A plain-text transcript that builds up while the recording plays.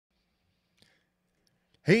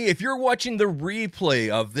Hey, if you're watching the replay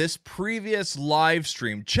of this previous live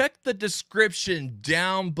stream, check the description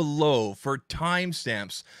down below for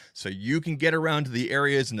timestamps so you can get around to the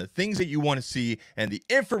areas and the things that you want to see and the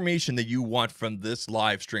information that you want from this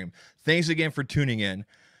live stream. Thanks again for tuning in.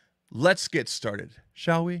 Let's get started,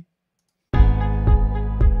 shall we?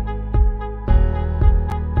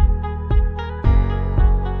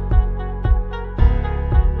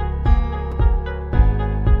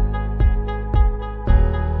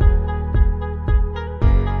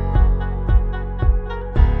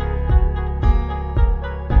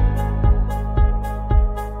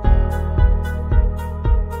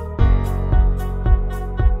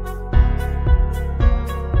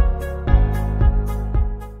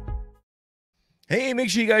 Hey, make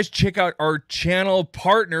sure you guys check out our channel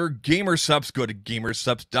partner, Supps. Go to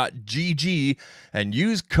gamersupps.gg and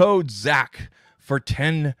use code ZAC for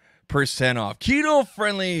 10% off.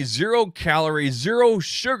 Keto-friendly, 0 calories, 0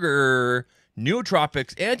 sugar,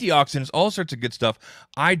 nootropics, antioxidants, all sorts of good stuff.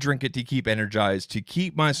 I drink it to keep energized, to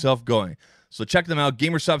keep myself going. So check them out,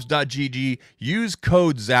 gamersupps.gg. Use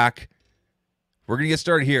code ZAC. We're going to get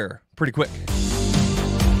started here pretty quick.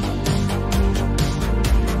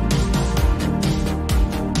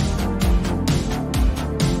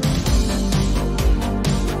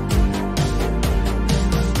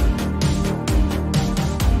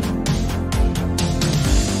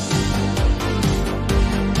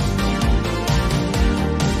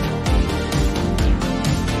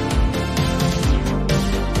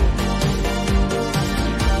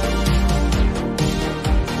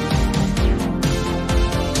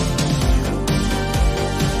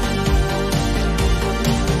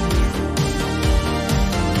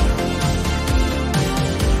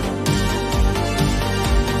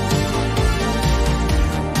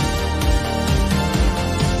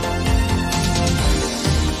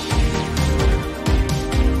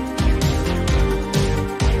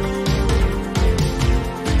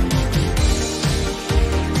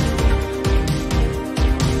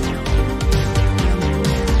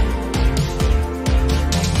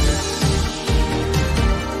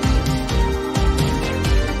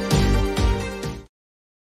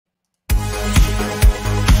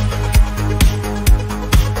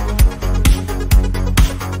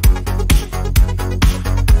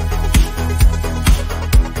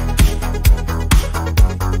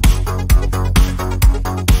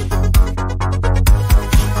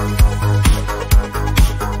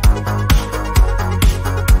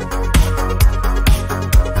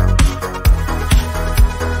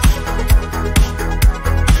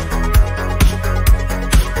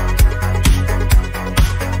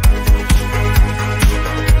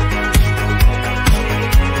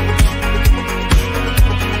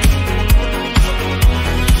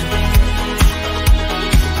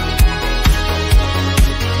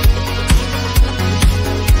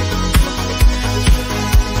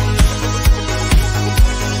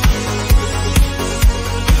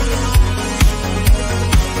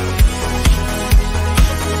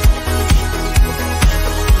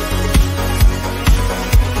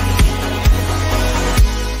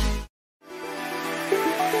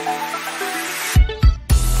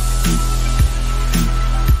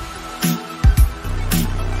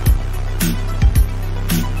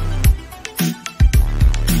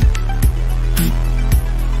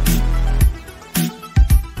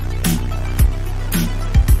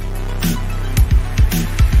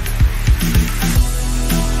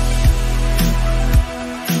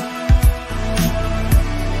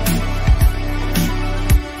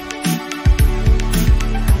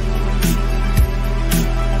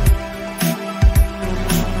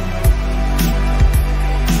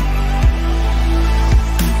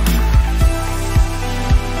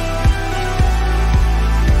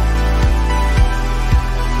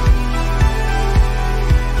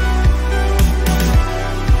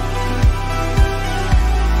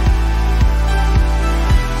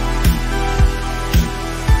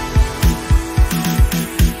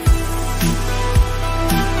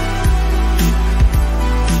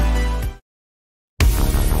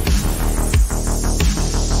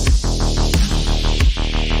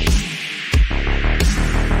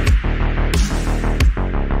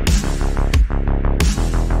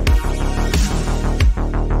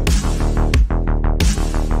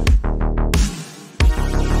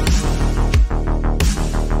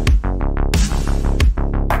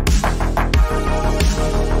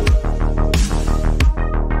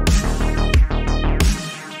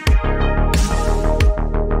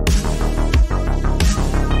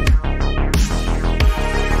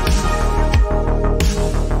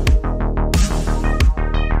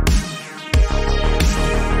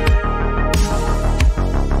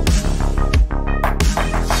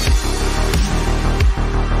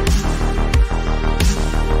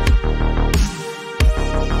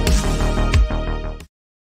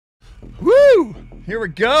 we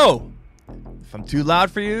go. If I'm too loud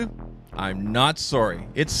for you, I'm not sorry.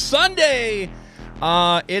 It's Sunday.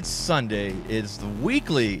 It's Sunday. It's the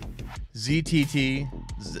weekly ZtT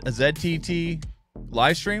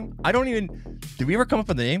live stream. I don't even. Did we ever come up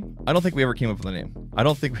with a name? I don't think we ever came up with a name. I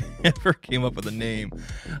don't think we ever came up with a name.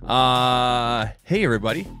 Hey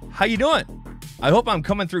everybody, how you doing? I hope I'm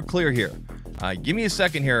coming through clear here. Give me a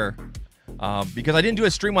second here, because I didn't do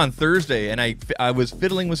a stream on Thursday, and I was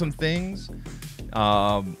fiddling with some things.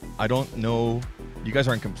 I don't know. You guys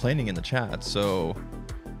aren't complaining in the chat, so.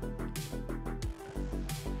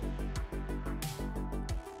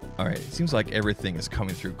 All right, it seems like everything is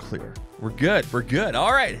coming through clear. We're good, we're good.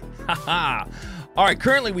 All right, haha. All right,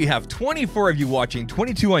 currently we have 24 of you watching,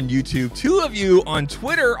 22 on YouTube, 2 of you on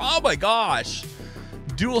Twitter. Oh my gosh,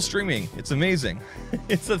 dual streaming, it's amazing.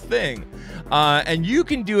 It's a thing. And you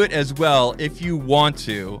can do it as well if you want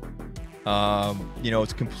to. You know,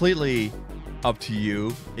 it's completely up to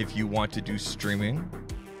you if you want to do streaming.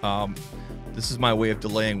 This is my way of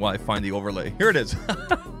delaying while I find the overlay. Here it is.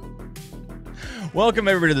 Welcome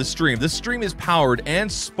everybody to the stream. This stream is powered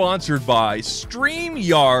and sponsored by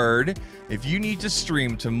StreamYard. If you need to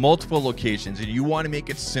stream to multiple locations and you want to make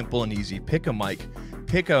it simple and easy, pick a mic,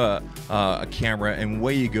 pick a camera, and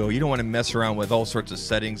away you go. You don't want to mess around with all sorts of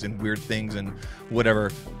settings and weird things and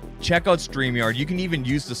whatever. Check out StreamYard. You can even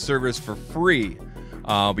use the service for free.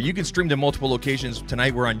 But you can stream to multiple locations.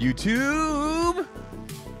 Tonight we're on YouTube,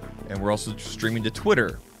 and we're also streaming to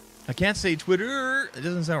Twitter. I can't say Twitter. It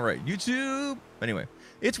doesn't sound right. YouTube. Anyway,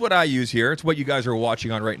 it's what I use here. It's what you guys are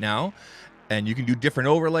watching on right now. And you can do different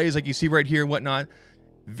overlays like you see right here and whatnot.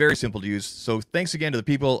 Very simple to use. So thanks again to the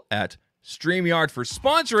people at StreamYard for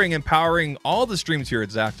sponsoring and powering all the streams here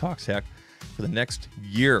at Zach Talks Tech for the next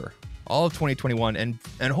year, all of 2021 and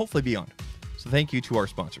hopefully beyond. So thank you to our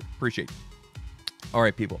sponsor. Appreciate it. All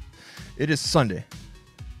right, people. It is Sunday.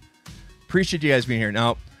 Appreciate you guys being here.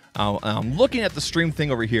 Now, I'm looking at the stream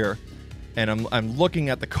thing over here, and I'm looking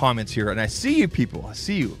at the comments here, and I see you people. I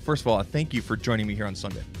see you. First of all, thank you for joining me here on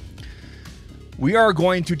Sunday. We are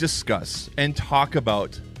going to discuss and talk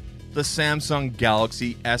about the Samsung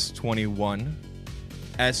Galaxy S21,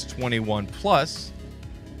 S21 Plus,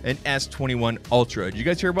 and S21 Ultra. Did you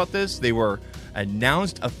guys hear about this? They were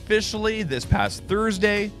announced officially this past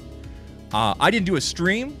Thursday. I didn't do a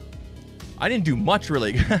stream. I didn't do much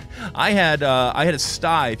really. I had a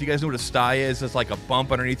sty. If you guys know what a sty is, it's like a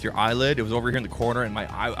bump underneath your eyelid. It was over here in the corner, and my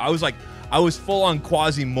eye. I was full on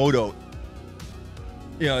Quasimodo.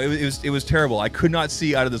 You know, it was terrible. I could not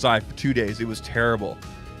see out of this eye for 2 days. It was terrible.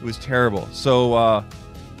 It was terrible. So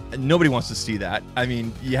nobody wants to see that. I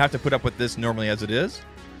mean, you have to put up with this normally as it is.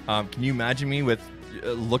 Can you imagine me with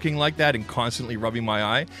looking like that and constantly rubbing my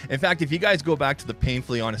eye? In fact, if you guys go back to the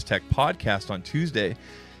Painfully Honest Tech podcast on Tuesday,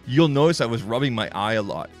 you'll notice I was rubbing my eye a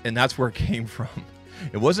lot, and that's where it came from.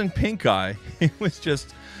 It wasn't pink eye. It was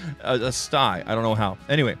just a sty. I don't know how.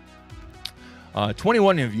 Anyway,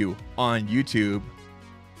 21 of you on YouTube,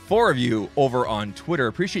 4 of you over on Twitter.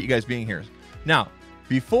 Appreciate you guys being here. Now,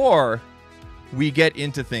 before we get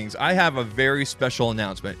into things, I have a very special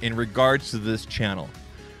announcement in regards to this channel.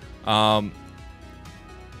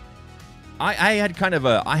 I had kind of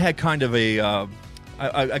a, I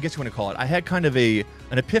guess you want to call it, I had kind of an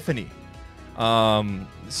epiphany.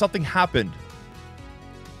 Something happened.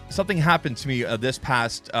 Something happened to me this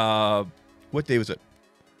past, what day was it?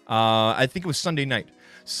 I think it was Sunday night.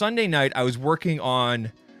 Sunday night, I was working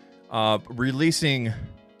on releasing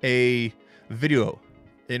a video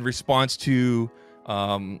in response to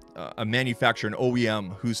a manufacturer, an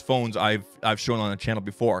OEM, whose phones I've shown on the channel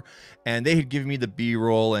before, and they had given me the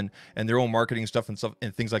B-roll and their own marketing stuff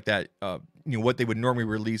and things like that. You know, what they would normally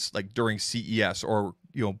release like during CES, or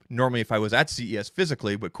you know, normally if I was at CES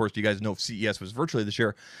physically, but of course you guys know if CES was virtually this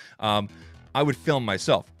year, I would film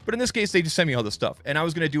myself. But in this case, they just sent me all this stuff, and I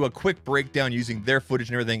was going to do a quick breakdown using their footage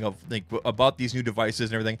and everything of like about these new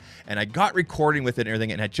devices and everything. And I got recording with it and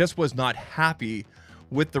everything, and I just was not happy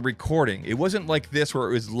with the recording. It wasn't like this where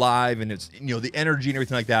it was live and it's, you know, the energy and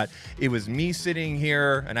everything like that. It was me sitting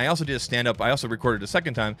here, and I also did a stand up. I also recorded a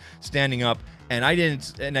second time standing up, and I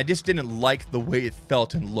just didn't like the way it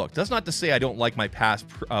felt and looked. That's not to say I don't like my past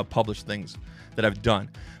published things that I've done,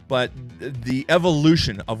 but the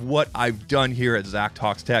evolution of what I've done here at Zach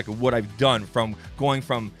Talks Tech, what I've done from going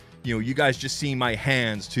from, you know, you guys just seeing my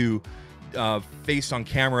hands to face on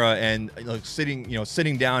camera and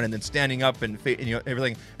sitting down and then standing up and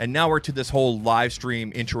everything, and now we're to this whole live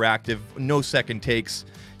stream interactive, no second takes.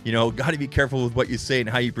 You know, got to be careful with what you say and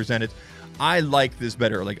how you present it. I like this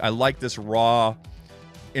better. Like, I like this raw,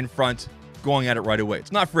 in front, going at it right away.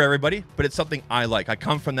 It's not for everybody, but it's something I like. I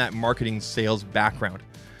come from that marketing sales background.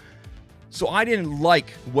 So I didn't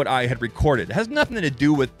like what I had recorded. It has nothing to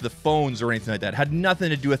do with the phones or anything like that. It had nothing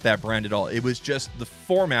to do with that brand at all. It was just the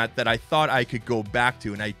format that I thought I could go back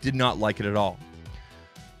to, and I did not like it at all.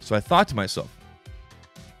 So I thought to myself,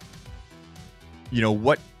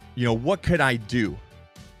 what could I do?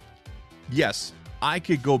 Yes, I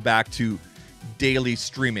could go back to daily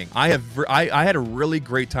streaming. I had a really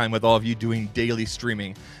great time with all of you doing daily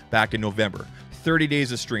streaming back in November. 30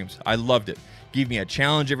 days of streams. I loved it. Gave me a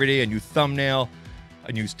challenge every day, a new thumbnail,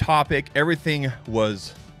 a new topic. Everything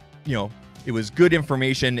was, it was good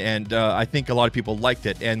information, and I think a lot of people liked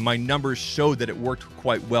it, and my numbers showed that it worked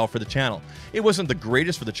quite well for the channel. It wasn't the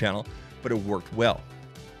greatest for the channel, but it worked well.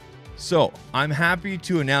 So I'm happy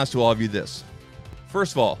to announce to all of you this.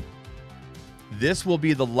 First of all, this will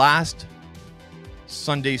be the last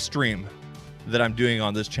Sunday stream that I'm doing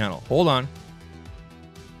on this channel. Hold on.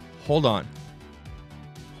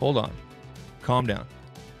 Calm down.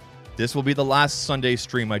 This will be the last Sunday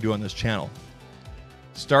stream I do on this channel.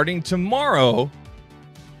 Starting tomorrow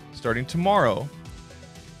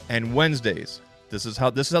and Wednesdays. This is how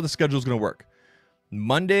the schedule is going to work.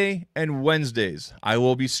 Monday and Wednesdays, I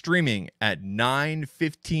will be streaming at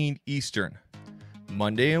 9:15 Eastern.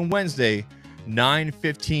 Monday and Wednesday,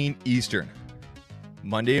 9:15 Eastern.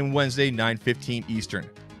 Monday and Wednesday, 9:15 Eastern.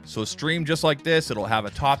 So stream just like this. It'll have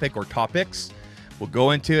a topic or topics. We'll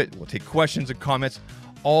go into it. We'll take questions and comments,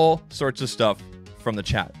 all sorts of stuff from the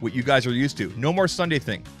chat, what you guys are used to. No more Sunday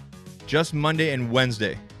thing, just Monday and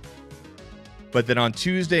Wednesday. But then on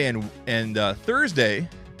Tuesday and Thursday,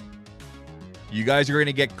 you guys are going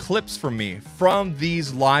to get clips from me from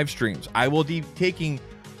these live streams. I will be taking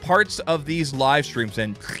parts of these live streams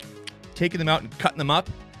and taking them out and cutting them up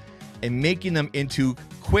and making them into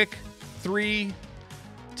quick 3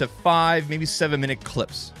 to 5, maybe 7-minute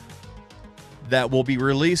clips that will be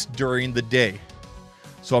released during the day.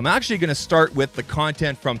 So I'm actually going to start with the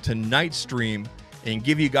content from tonight's stream and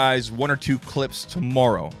give you guys 1 or 2 clips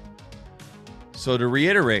tomorrow. So to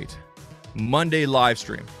reiterate, Monday live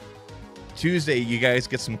stream. Tuesday, you guys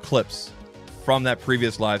get some clips from that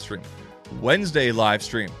previous live stream. Wednesday live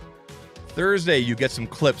stream. Thursday, you get some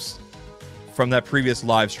clips from that previous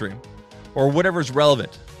live stream or whatever's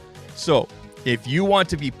relevant. So if you want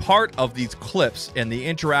to be part of these clips and the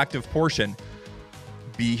interactive portion,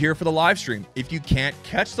 be here for the live stream. If you can't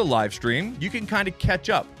catch the live stream, you can kind of catch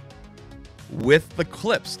up with the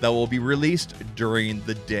clips that will be released during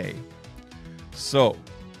the day. So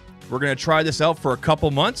we're going to try this out for a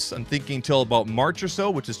couple months. I'm thinking till about March or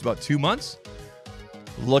so, which is about 2 months.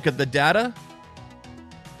 Look at the data.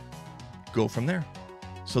 Go from there.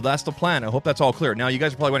 So that's the plan. I hope that's all clear. Now you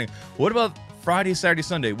guys are probably wondering, what about Friday, Saturday,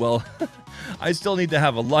 Sunday? Well, I still need to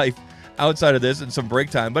have a life outside of this and some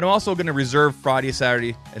break time, but I'm also going to reserve Friday,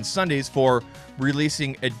 Saturday, and Sundays for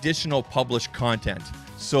releasing additional published content.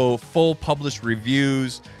 So full published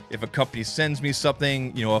reviews. If a company sends me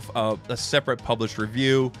something, a separate published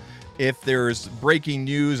review. If there's breaking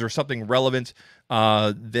news or something relevant,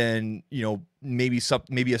 then maybe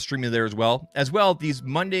a stream in there as well. As well, these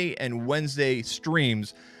Monday and Wednesday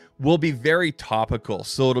streams will be very topical.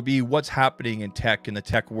 So it'll be what's happening in tech, in the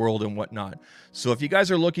tech world and whatnot. So if you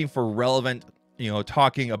guys are looking for relevant,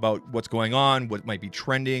 talking about what's going on, what might be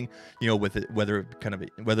trending, with it, whether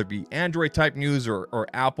it be Android type news or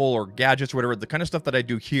Apple or gadgets or whatever, the kind of stuff that I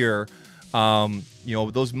do here,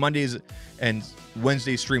 those Mondays and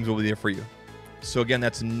Wednesday streams will be there for you. So again,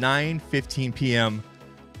 that's 9:15 p.m.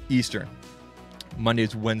 Eastern,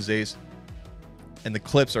 Mondays, Wednesdays, and the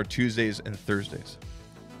clips are Tuesdays and Thursdays.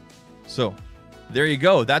 So there you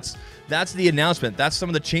go. That's the announcement. That's some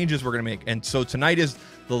of the changes we're going to make. And so tonight is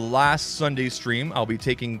the last Sunday stream. I'll be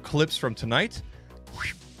taking clips from tonight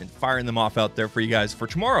and firing them off out there for you guys for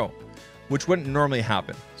tomorrow, which wouldn't normally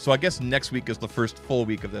happen. So I guess next week is the first full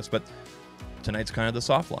week of this, but tonight's kind of the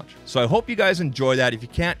soft launch. So I hope you guys enjoy that. If you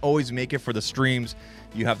can't always make it for the streams,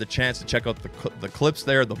 you have the chance to check out the clips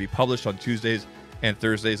there. They'll be published on Tuesdays and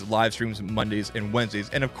Thursdays, live streams Mondays and Wednesdays.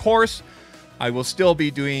 And of course, I will still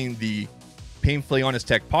be doing the Painfully Honest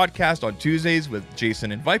Tech podcast on Tuesdays with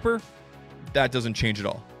Jason and Viper. That doesn't change at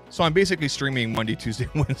all. So I'm basically streaming Monday, Tuesday,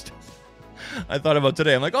 and Wednesday. I thought about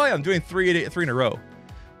today. I'm like, oh yeah, I'm doing three in a row.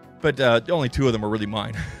 But only 2 of them are really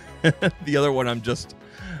mine. The other one I'm just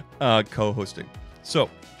co-hosting.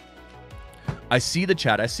 So I see the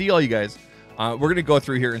chat. I see all you guys. We're going to go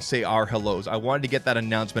through here and say our hellos. I wanted to get that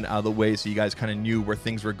announcement out of the way so you guys kind of knew where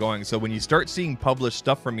things were going. So when you start seeing published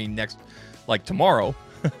stuff from me next, like tomorrow,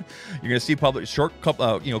 you're going to see published short clip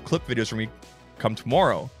videos from me come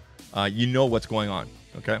tomorrow. You know what's going on,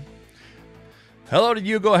 okay? Hello to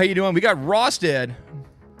Hugo. How you doing? We got Rosted.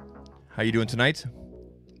 How you doing tonight?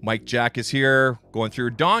 Mike Jack is here, going through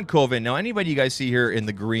Don Coven. Now, anybody you guys see here in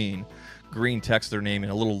the green text their name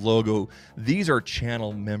and a little logo, these are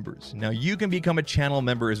channel members. Now, you can become a channel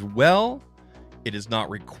member as well. It is not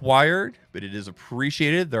required, but it is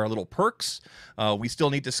appreciated. There are little perks. We still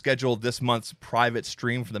need to schedule this month's private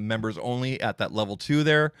stream for the members only at that level 2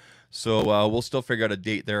 there. So we'll still figure out a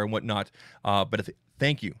date there and whatnot. But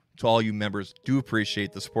thank you to all you members. Do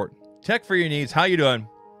appreciate the support. Tech for your needs. How you doing?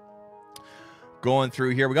 Going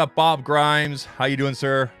through here. We got Bob Grimes. How you doing,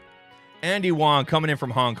 sir? Andy Wong coming in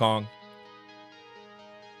from Hong Kong.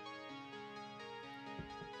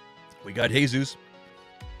 We got Jesus.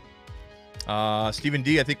 Stephen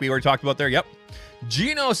D, I think we already talked about there. Yep.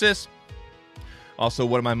 Genosis. Also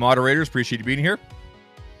one of my moderators. Appreciate you being here.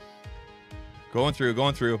 Going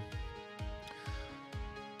through.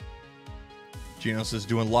 Genosis is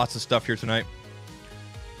doing lots of stuff here tonight.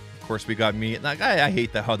 Of course, we got me. Like, I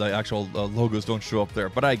hate how the actual logos don't show up there,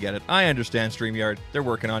 but I get it. I understand StreamYard. They're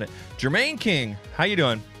working on it. Jermaine King, how you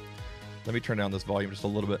doing? Let me turn down this volume just a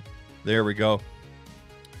little bit. There we go.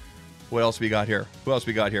 What else we got here?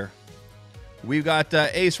 We've got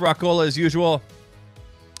Ace Rockola as usual.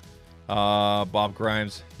 Bob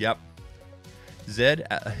Grimes. Yep. Zed,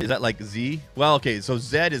 is that like Z? Well, okay, so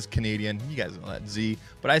Zed is Canadian. You guys know that. Z.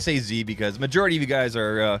 But I say Z because majority of you guys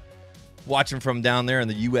are watching from down there in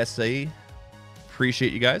the USA.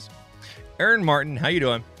 Appreciate you guys. Aaron Martin, how you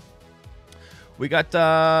doing? We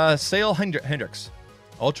got Sale Hendricks.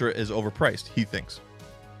 Ultra is overpriced, he thinks.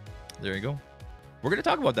 There you go. We're going to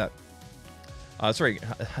talk about that. Sorry,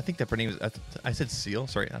 I think that her name is... I said Seal.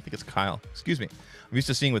 Sorry, I think it's Kyle. Excuse me. I'm used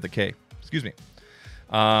to seeing with a K. Excuse me.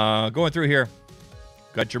 Going through here.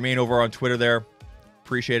 Got Jermaine over on Twitter there.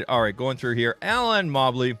 Appreciate it. All right, going through here. Alan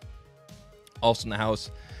Mobley, also in the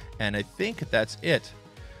house. And I think that's it.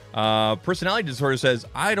 Personality Disorder says,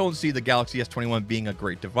 I don't see the Galaxy S21 being a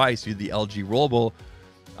great device. Either the LG Rollable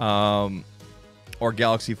or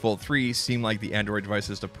Galaxy Fold 3 seem like the Android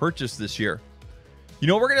devices to purchase this year. You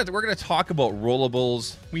know, we're gonna talk about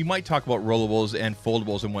Rollables. We might talk about Rollables and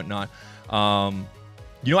Foldables and whatnot.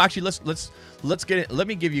 You know, actually, let's get it. Let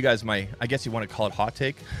me give you guys my, I guess you want to call it hot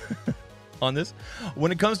take on this.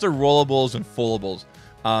 When it comes to Rollables and Foldables,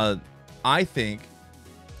 I think,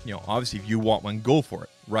 you know, obviously if you want one, go for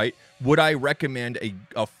it, right? Would I recommend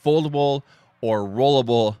a foldable or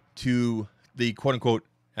rollable to the quote unquote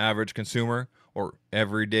average consumer or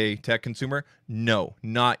everyday tech consumer? No,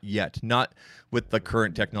 not yet. Not with the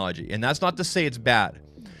current technology. And that's not to say it's bad.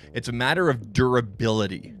 It's a matter of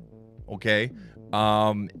durability, okay?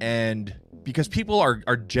 And because people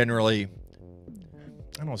are generally,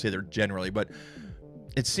 I don't want to say they're generally, but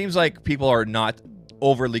it seems like people are not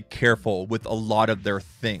overly careful with a lot of their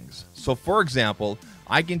things. So for example,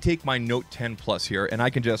 I can take my Note 10 Plus here and I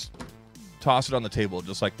can just toss it on the table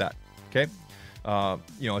just like that, okay?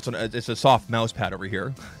 You know, it's a soft mouse pad over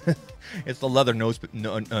here. It's the leather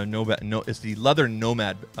it's the leather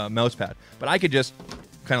Nomad mouse pad, but I could just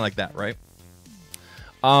kind of like that, right?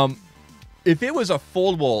 If it was a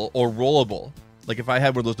foldable or rollable, like if I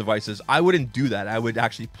had one of those devices, I wouldn't do that. I would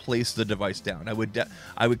actually place the device down. I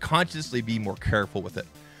would consciously be more careful with it.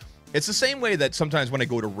 It's the same way that sometimes when I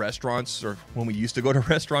go to restaurants, or when we used to go to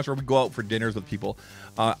restaurants, or we go out for dinners with people,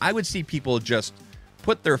 I would see people just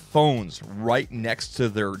put their phones right next to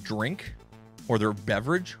their drink or their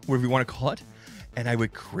beverage, whatever you want to call it, and I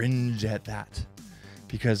would cringe at that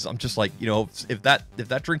because I'm just like, you know, if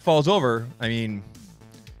that drink falls over, I mean,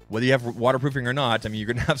 whether you have waterproofing or not, I mean,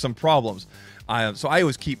 you're gonna have some problems. So I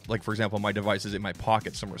always keep, like, for example, my devices in my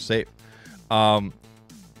pocket somewhere safe. You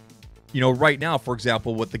know, right now, for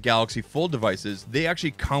example, with the Galaxy Fold devices, they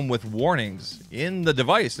actually come with warnings in the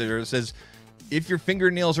device that says, if your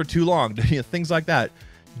fingernails are too long, things like that,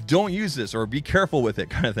 don't use this or be careful with it,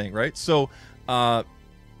 kind of thing, right? So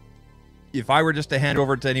if I were just to hand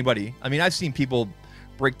over to anybody, I mean, I've seen people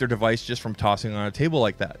break their device just from tossing it on a table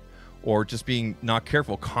like that, or just being not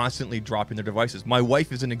careful, constantly dropping their devices. My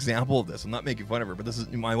wife is an example of this. I'm not making fun of her,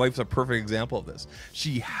 but my wife's a perfect example of this.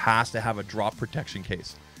 She has to have a drop protection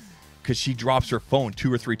case because she drops her phone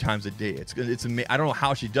 2 or 3 times a day. It's I don't know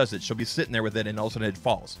how she does it. She'll be sitting there with it, and all of a sudden it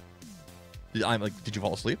falls. I'm like, did you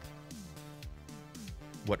fall asleep?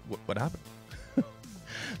 What happened?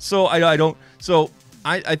 So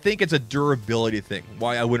I think it's a durability thing.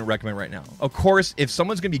 Why I wouldn't recommend right now. Of course, if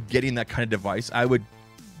someone's gonna be getting that kind of device, I would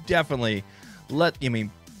definitely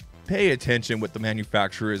pay attention what the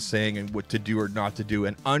manufacturer is saying and what to do or not to do,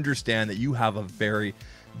 and understand that you have a very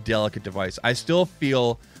delicate device. I still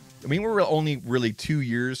feel, I mean, we're only really 2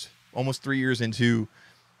 years, almost 3 years into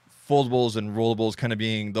foldables and rollables kind of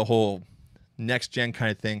being the whole next gen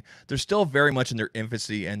kind of thing, they're still very much in their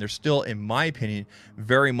infancy, and they're still, in my opinion,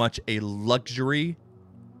 very much a luxury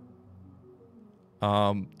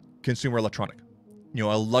consumer electronic, you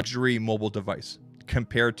know, a luxury mobile device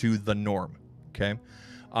compared to the norm. Okay.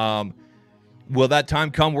 Will that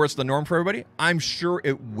time come where it's the norm for everybody? I'm sure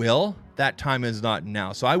it will. That time is not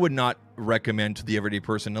now. So I would not recommend to the everyday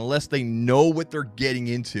person, unless they know what they're getting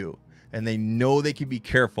into and they know they can be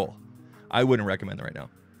careful. I wouldn't recommend it right now.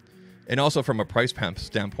 And also from a price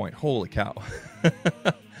standpoint, holy cow.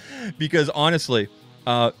 Because honestly,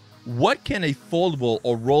 what can a foldable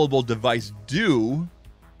or rollable device do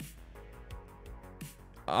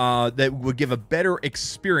that would give a better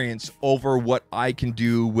experience over what I can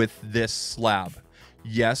do with this slab?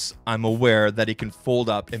 Yes, I'm aware that it can fold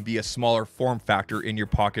up and be a smaller form factor in your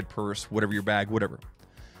pocket, purse, whatever, your bag, whatever.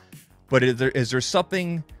 But is there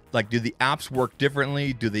something, like, do the apps work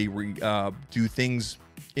differently? Do they do things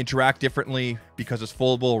interact differently because it's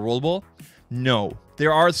foldable or rollable? No.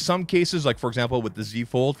 There are some cases, like for example with the Z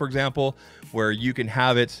Fold, for example, where you can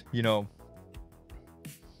have it, you know,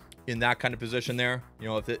 in that kind of position there. You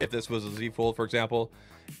know, if this was a Z Fold, for example,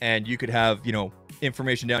 and you could have, you know,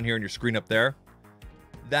 information down here on your screen up there,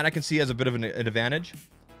 that I can see as a bit of an advantage.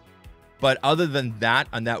 But other than that,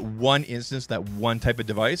 on that one instance, that one type of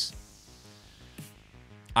device,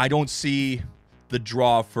 I don't see the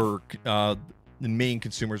draw for the main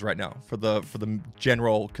consumers right now, for the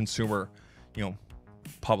general consumer, you know,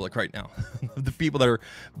 public right now. The people that are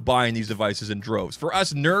buying these devices in droves. For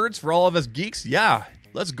us nerds, for all of us geeks, yeah,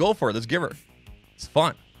 let's go for it. Let's give her. It's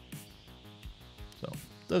fun. So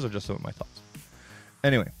those are just some of my thoughts.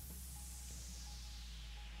 Anyway,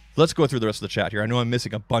 let's go through the rest of the chat here. I know I'm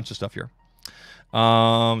missing a bunch of stuff here.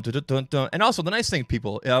 And also the nice thing,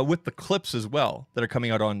 people, with the clips as well that are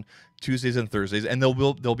coming out on Tuesdays and Thursdays, and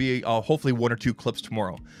there'll be hopefully 1 or 2 clips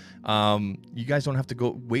tomorrow. You guys don't have to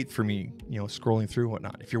go wait for me, you know, scrolling through and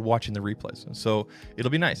whatnot if you're watching the replays. So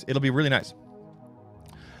it'll be nice. It'll be really nice.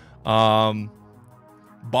 Bob,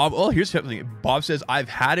 oh, here's something. Bob says, I've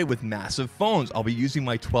had it with massive phones. I'll be using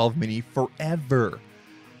my 12 mini forever.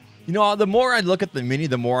 You know, the more I look at the mini,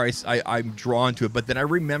 the more I'm drawn to it. But then I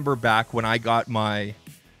remember back when I got my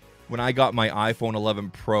iPhone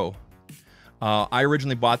 11 Pro. I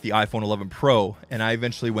originally bought the iPhone 11 Pro, and I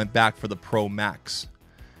eventually went back for the Pro Max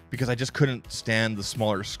because I just couldn't stand the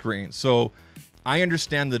smaller screen. So I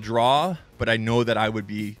understand the draw, but I know that I would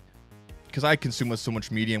be, because I consume so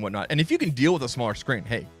much media and whatnot. And if you can deal with a smaller screen,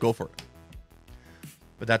 hey, go for it.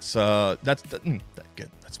 But that's good.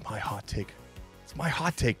 That's my hot take. It's my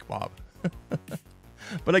hot take, Bob.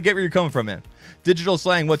 But I get where you're coming from, man. Digital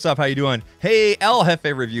Slang, what's up? How you doing? Hey, El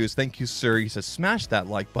Jefe Reviews. Thank you, sir. He says, smash that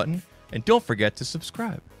like button and don't forget to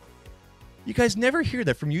subscribe. You guys never hear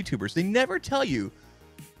that from YouTubers. They never tell you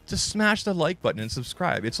to smash the like button and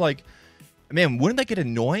subscribe. It's like, man, wouldn't that get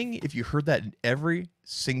annoying if you heard that in every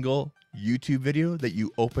single YouTube video that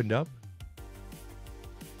you opened up?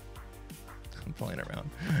 I'm playing around.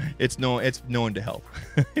 It's known to help.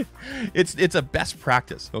 it's a best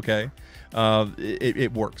practice. Okay,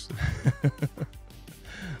 it works.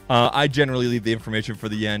 I generally leave the information for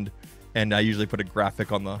the end, and I usually put a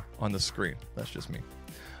graphic on the screen. That's just me.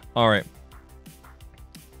 All right,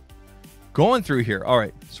 going through here. All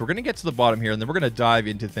right, so we're gonna get to the bottom here, and then we're gonna dive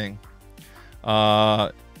into thing.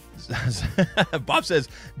 Bob says,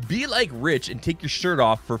 "Be like Rich and take your shirt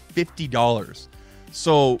off for $50."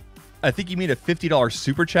 So I think you mean a $50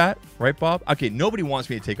 super chat, right, Bob? Okay, nobody wants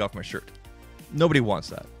me to take off my shirt. Nobody wants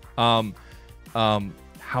that.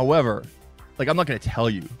 However, like, I'm not going to tell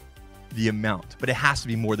you the amount, but it has to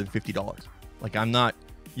be more than $50. Like, I'm not,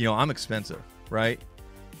 you know, I'm expensive, right?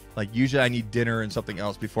 Like, usually I need dinner and something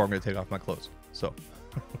else before I'm going to take off my clothes. So,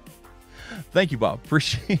 thank you, Bob.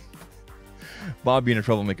 Appreciate Bob being a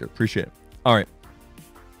troublemaker. Appreciate it. All right.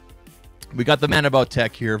 We got the man about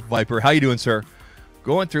tech here, Viper. How you doing, sir?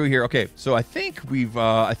 Going through here. Okay, so I think we've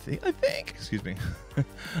I think excuse me.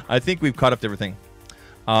 I think we've caught up to everything.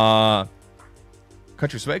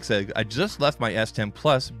 Country Swag said, I just left my S10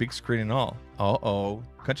 Plus, big screen and all. Uh-oh.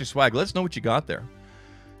 Country Swag, let us know what you got there.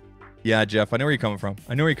 Yeah, Jeff, I know where you're coming from.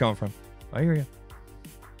 I know where you're coming from. I hear you.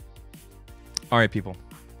 All right, people.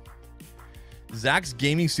 Zach's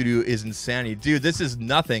gaming studio is insanity. Dude, this is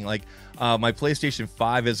nothing. Like, my PlayStation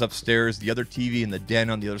 5 is upstairs. The other TV in the den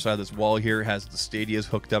on the other side of this wall here has the Stadias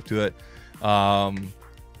hooked up to it.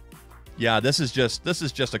 Yeah, this is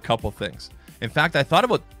just a couple things. In fact, I thought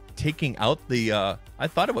about taking out the I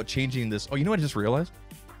thought about changing this. Oh, you know what I just realized?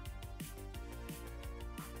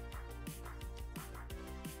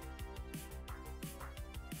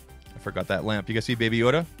 I forgot that lamp. You guys see Baby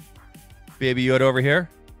Yoda? Baby Yoda over here.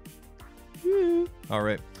 All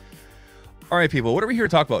right. All right, people, what are we here to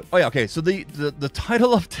talk about? Oh, yeah, okay. So the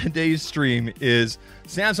title of today's stream is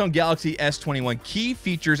Samsung Galaxy S21 Key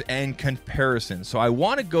Features and Comparisons. So I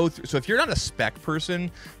want to go through, so if you're not a spec person,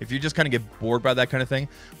 if you just kind of get bored by that kind of thing,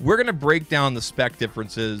 we're going to break down the spec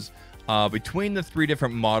differences between the three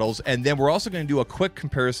different models, and then we're also going to do a quick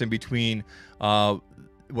comparison between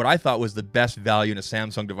what I thought was the best value in a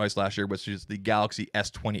Samsung device last year, which is the Galaxy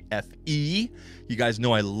S20 FE. You guys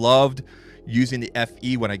know I loved using the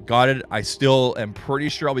FE when I got it. I still am pretty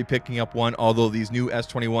sure I'll be picking up one, although these new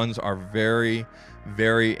S21s are very,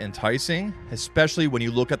 very enticing, especially when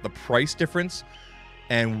you look at the price difference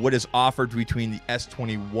and what is offered between the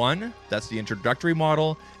S21, that's the introductory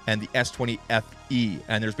model, and the S20 FE.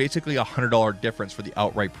 And there's basically a $100 difference for the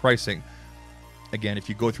outright pricing. Again, if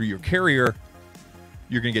you go through your carrier,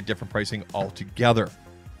 you're going to get different pricing altogether.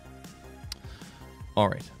 All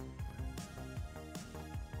right.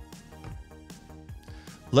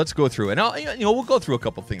 Let's go through, and we'll go through a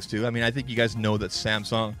couple things too. I mean, I think you guys know that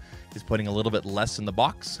Samsung is putting a little bit less in the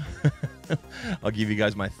box. I'll give you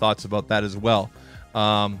guys my thoughts about that as well.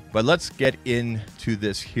 But let's get into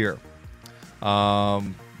this here.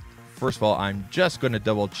 First of all, I'm just going to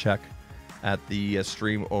double check at the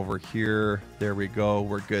stream over here. There we go.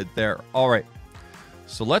 We're good there. All right.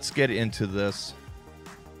 So let's get into this.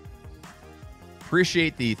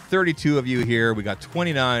 Appreciate the 32 of you here. We got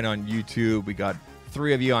 29 on YouTube. We got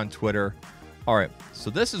 3 of you on Twitter. All right, so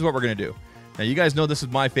this is what we're going to do. Now, you guys know this is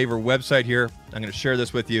my favorite website here. I'm going to share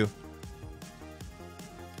this with you.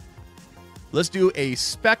 Let's do a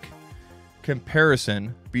spec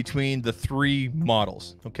comparison between the 3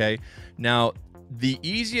 models, okay? Now, the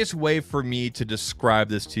easiest way for me to describe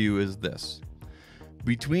this to you is this.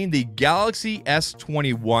 Between the Galaxy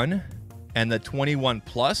S21 and the 21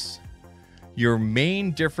 Plus, your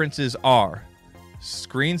main differences are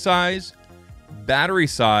screen size, battery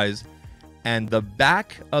size, and the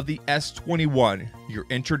back of the S21, your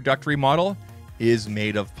introductory model, is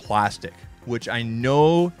made of plastic, which I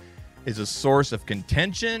know is a source of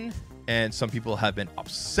contention, and some people have been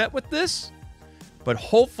upset with this. But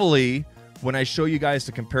hopefully, when I show you guys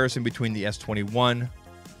the comparison between the S21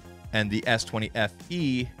 and the S20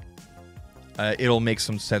 FE, it'll make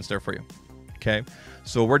some sense there for you. Okay,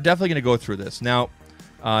 so we're definitely going to go through this now.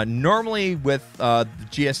 Normally with the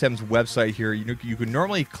GSM's website here, you can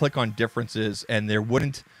normally click on differences, and there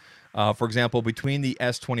wouldn't, for example, between the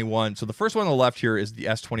S21. So the first one on the left here is the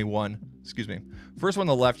S21. Excuse me. First one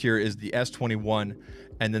on the left here is the S21,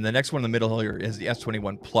 and then the next one in the middle here is the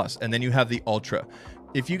S21 Plus, and then you have the Ultra.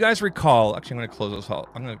 If you guys recall, actually, I'm going to close this off.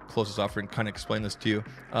 I'm going to close this off and kind of explain this to you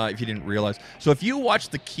if you didn't realize. So if you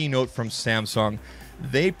watched the keynote from Samsung,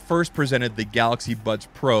 they first presented the Galaxy Buds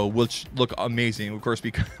Pro, which look amazing. Of course,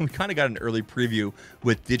 we kind of got an early preview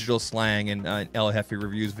with Digital Slang and El Jefe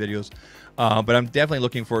reviews videos. But I'm definitely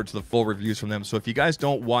looking forward to the full reviews from them. So if you guys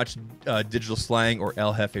don't watch Digital Slang or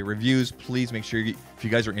El Jefe reviews, please make sure, if you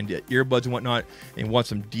guys are into earbuds and whatnot and want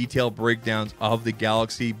some detailed breakdowns of the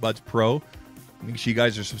Galaxy Buds Pro, make sure you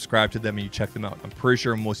guys are subscribed to them and you check them out. I'm pretty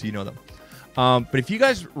sure most of you know them. But if you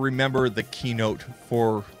guys remember the keynote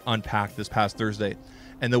for Unpacked this past Thursday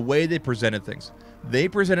and the way they presented things, they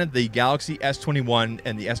presented the Galaxy S21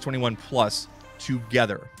 and the S21 Plus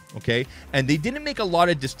together, okay? And they didn't make a lot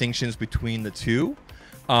of distinctions between the two.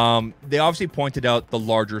 They obviously pointed out the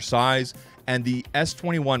larger size, and the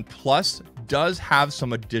S21 Plus does have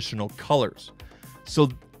some additional colors. So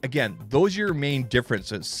again, those are your main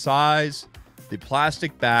differences: size, the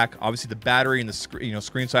plastic back, obviously the battery and the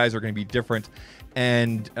screen size are going to be different,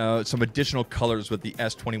 and some additional colors with the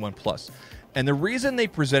S21 Plus. And the reason they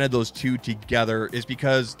presented those two together is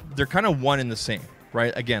because they're kind of one and the same,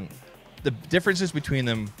 right? Again, the differences between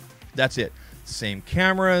them, that's it. Same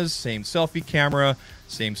cameras, same selfie camera,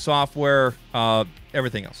 same software,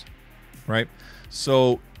 everything else, right?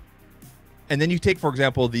 So, and then you take, for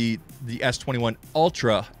example, the S21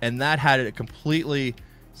 Ultra, and that had a completely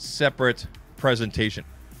separate presentation,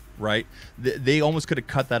 right? They almost could have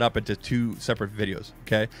cut that up into 2 separate videos,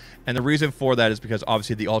 okay? And the reason for that is because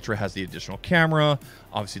obviously the Ultra has the additional camera,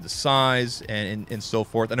 obviously the size, and so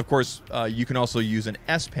forth. And of course, you can also use an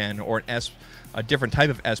S Pen or a different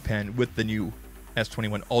type of S Pen with the new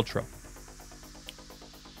S21 Ultra.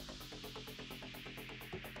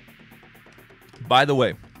 By the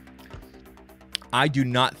way, I do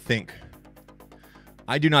not think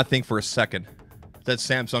for a second that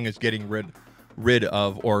Samsung is getting rid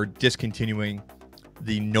of or discontinuing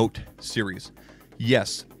the Note series.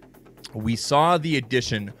 Yes, we saw the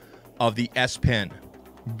addition of the S Pen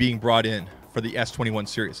being brought in for the S21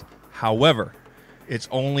 series. However, It's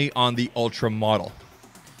only on the Ultra model.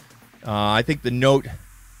 I think the Note,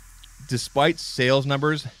 despite sales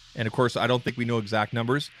numbers, and of course I don't think we know exact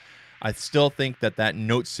numbers, I still think that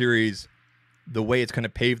Note series, the way it's kind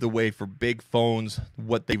of paved the way for big phones,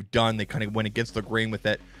 what they've done, they kind of went against the grain with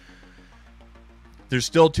it. There's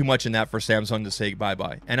still too much in that for Samsung to say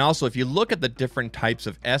bye-bye. And also, if you look at the different types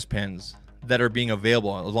of S Pens that are being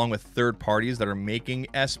available, along with third parties that are making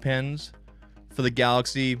S Pens for the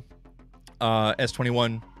Galaxy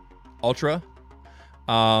S21 Ultra,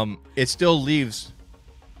 it still leaves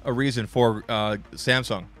a reason for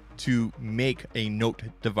Samsung to make a Note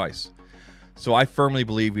device. So I firmly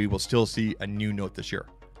believe we will still see a new Note this year.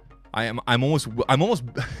 I'm almost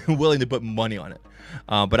willing to put money on it,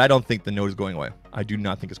 but I don't think the Note is going away. I do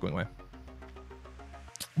not think it's going away.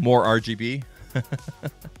 More RGB,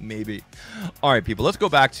 maybe. All right, people. Let's go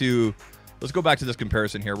back to this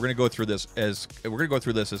comparison here. We're gonna go through this as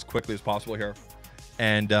quickly as possible here,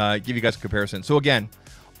 and give you guys a comparison. So again,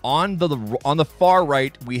 on the far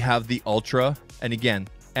right we have the Ultra, and again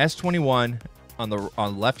S21 on the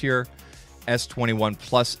left here, S21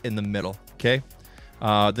 Plus in the middle. Okay.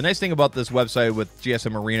 The nice thing about this website with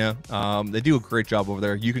GSM Arena, they do a great job over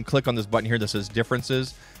there. You can click on this button here that says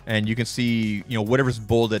differences, and you can see, you know, whatever's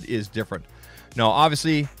bolded is different. Now,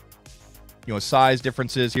 obviously, you know, size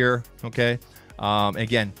differences here. Okay.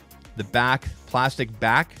 Again, the back, plastic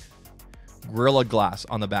back, Gorilla Glass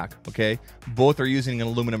on the back. Okay. Both are using an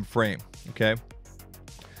aluminum frame. Okay.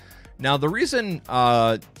 Now, the reason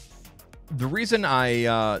I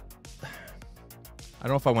don't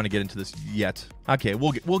know if I want to get into this yet. Okay,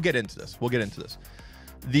 we'll get into this. We'll get into this.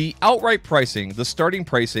 The outright pricing, the starting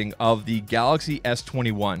pricing of the Galaxy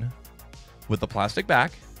S21 with the plastic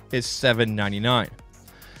back is $799.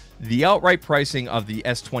 The outright pricing of the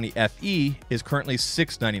S20 FE is currently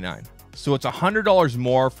 $699. So it's $100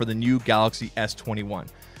 more for the new Galaxy S21.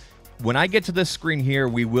 When I get to this screen here,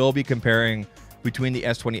 we will be comparing between the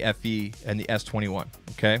S20 FE and the S21,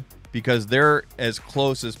 okay? Because they're as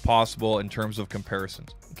close as possible in terms of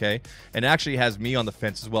comparisons, okay? And it actually has me on the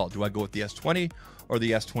fence as well. Do I go with the S20 or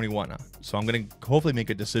the S21? So I'm going to hopefully make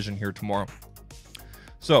a decision here tomorrow.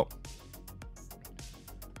 So,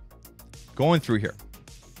 going through here.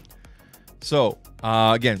 So,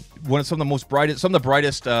 again, some of the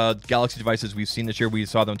brightest Galaxy devices we've seen this year. We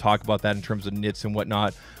saw them talk about that in terms of nits and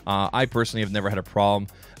whatnot. I personally have never had a problem.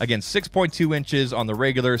 Again, 6.2 inches on the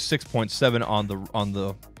regular,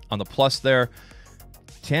 6.7 on the Plus there,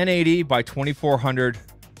 1080 by 2400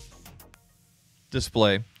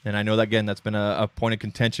 display, and I know that again that's been a point of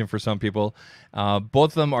contention for some people.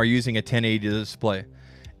 Both of them are using a 1080 display,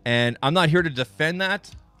 and I'm not here to defend that.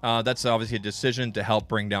 That's obviously a decision to help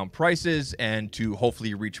bring down prices and to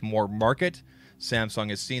hopefully reach more market. Samsung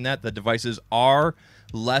has seen that the devices are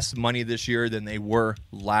less money this year than they were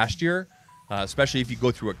last year, especially if you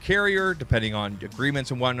go through a carrier, depending on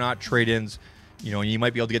agreements and whatnot, trade-ins. You know, you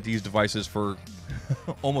might be able to get these devices for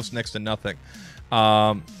almost next to nothing.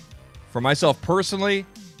 For myself personally,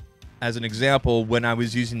 as an example, when I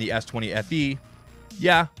was using the S20 FE,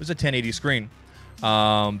 yeah, it was a 1080 screen,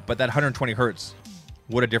 but that 120 hertz,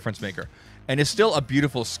 what a difference maker. And it's still a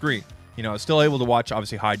beautiful screen. You know, it's still able to watch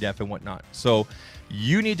obviously high def and whatnot. So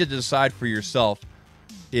you need to decide for yourself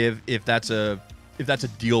if that's a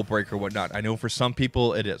deal breaker or whatnot. I know for some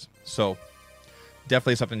people it is. So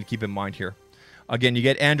definitely something to keep in mind here. Again, you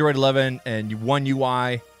get Android 11 and One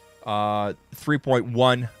UI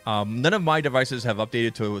 3.1. None of my devices have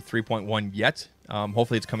updated to 3.1 yet.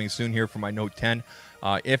 Hopefully it's coming soon here for my Note 10.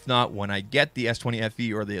 If not, when I get the S20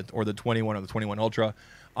 FE or the 21 or the 21 Ultra,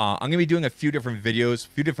 I'm going to be doing a few different videos,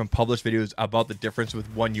 published videos about the difference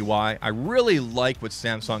with One UI. I really like what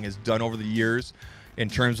Samsung has done over the years in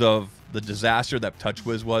terms of the disaster that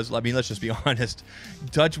TouchWiz was. I mean, let's just be honest.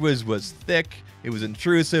 TouchWiz was thick. It was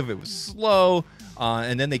intrusive. It was slow.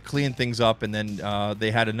 And then they cleaned things up, and then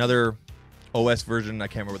they had another OS version. I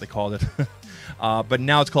can't remember what they called it. But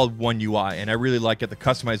now it's called One UI, and I really like it. The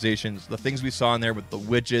customizations, the things we saw in there with the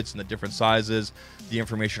widgets and the different sizes, the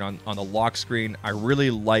information on the lock screen. I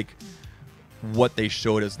really like what they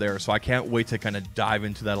showed us there. So I can't wait to kind of dive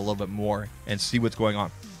into that a little bit more and see what's going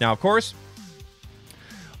on. Now, of course,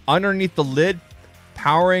 underneath the lid,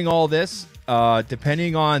 powering all this,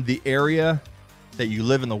 depending on the area that you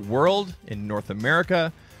live in the world, in North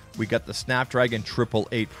America, we got the Snapdragon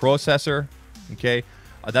 888 processor. Okay,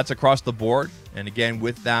 that's across the board. And again,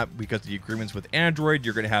 with that, because of the agreements with Android,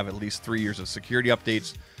 you're going to have at least 3 years of security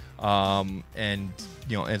updates, and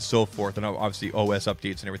so forth, and obviously OS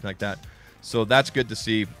updates and everything like that. So that's good to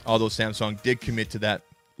see. Although Samsung did commit to that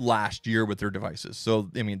last year with their devices. So,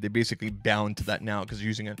 I mean, they basically bound to that now because they're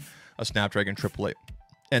using a Snapdragon 888.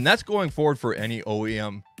 And that's going forward for any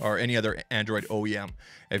OEM or any other Android OEM.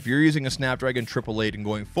 If you're using a Snapdragon 888 and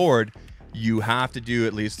going forward, you have to do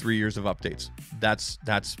at least 3 years of updates. That's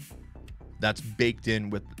baked in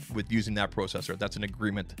with using that processor. That's an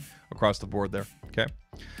agreement across the board there. Okay.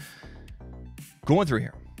 Going through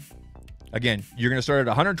here. Again, you're going to start at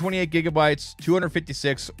 128 gigabytes,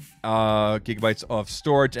 256 gigabytes of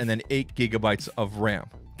storage, and then 8 gigabytes of RAM.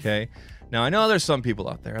 Okay. Now, I know there's some people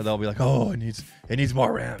out there, they'll be like, oh, it needs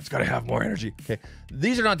more RAM. It's got to have more energy. Okay.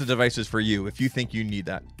 These are not the devices for you. If you think you need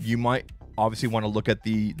that, you might obviously want to look at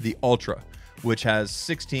the Ultra, which has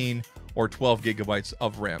 16 or 12 gigabytes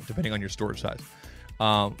of RAM, depending on your storage size.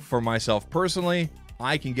 For myself personally,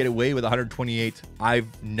 I can get away with 128. I've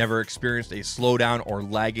never experienced a slowdown or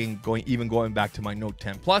lagging going back to my Note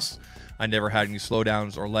 10 Plus. I never had any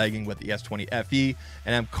slowdowns or lagging with the S20 FE,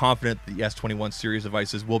 and I'm confident the S21 series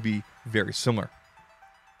devices will be very similar.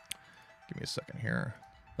 Give me a second here.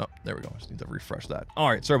 Oh, there we go. I just need to refresh that. All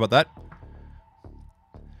right, sorry about that.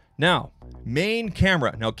 Now, main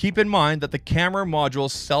camera. Now, keep in mind that the camera module,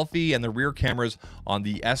 selfie, and the rear cameras on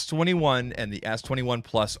the S21 and the S21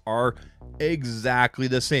 Plus are exactly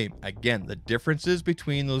the same. Again, the differences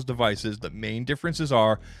between those devices, the main differences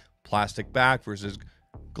are plastic back versus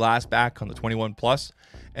glass back on the 21 Plus,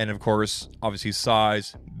 and of course, obviously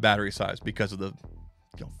size, battery size, because of the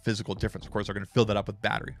physical difference. Of course, they're going to fill that up with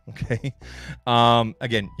battery. Okay.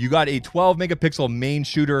 Again, you got a 12 megapixel main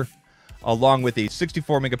shooter, along with a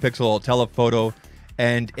 64 megapixel telephoto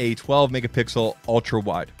and a 12 megapixel ultra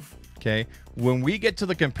wide. Okay. When we get to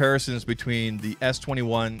the comparisons between the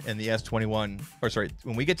S21 and the S21, or sorry,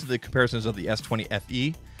 when we get to the comparisons of the S20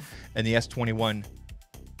 FE and the S21,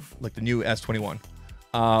 like the new S21,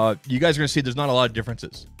 you guys are going to see there's not a lot of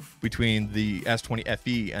differences between the S20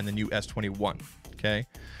 FE and the new S21. Okay.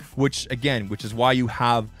 Which is why you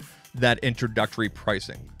have that introductory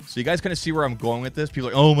pricing. So you guys kind of see where I'm going with this. People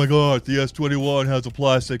are like, oh my god, the S21 has a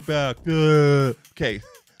plastic back. Okay.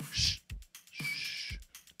 Shh.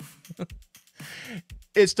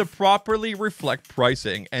 It's to properly reflect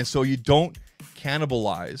pricing, and so you don't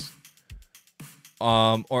cannibalize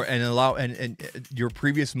your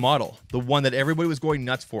previous model, the one that everybody was going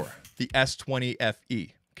nuts for, the S20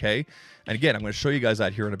 FE. Okay. And again, I'm going to show you guys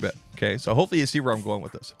that here in a bit. Okay. So hopefully you see where I'm going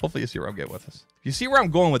with this. Hopefully you see where I'm getting with this. If you see where I'm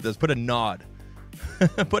going with this, put a nod.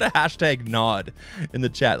 Put a hashtag nod in the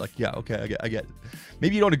chat. Like, yeah, okay, I get it.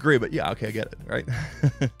 Maybe you don't agree, but yeah, okay, I get it, right?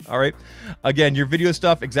 All right. Again, your video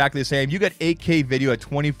stuff, exactly the same. You got 8K video at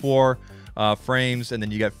 24 frames, and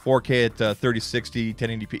then you got 4K at 3060,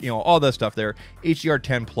 1080p, all that stuff there.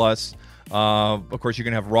 HDR10 plus. Of course, you're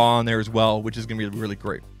going to have RAW on there as well, which is going to be really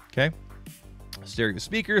great. Okay. Stereo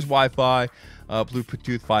speakers, Wi-Fi,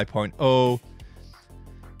 Bluetooth 5.0.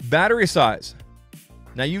 Battery size.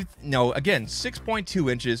 Now again,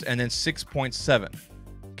 6.2 inches and then 6.7.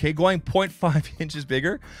 Okay, going 0.5 inches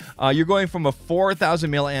bigger. You're going from a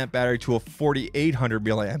 4,000 milliamp battery to a 4,800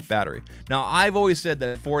 milliamp battery. Now, I've always said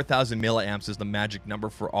that 4,000 milliamps is the magic number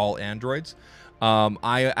for all Androids.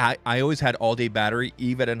 I always had all-day battery,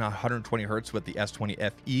 even at 120 hertz with the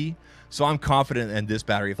S20 FE. So I'm confident in this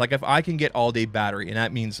battery. If I can get all-day battery, and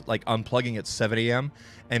that means like unplugging at 7 a.m.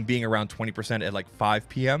 and being around 20% at like 5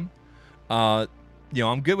 p.m.,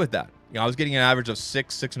 I'm good with that. I was getting an average of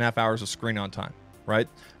 6.5 hours of screen on time, right?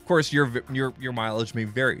 Of course, your mileage may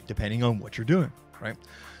vary depending on what you're doing, right?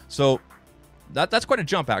 So that's quite a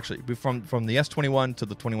jump, actually, from the S21 to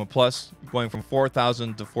the 21 Plus, going from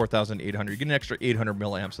 4,000 to 4,800. You get an extra 800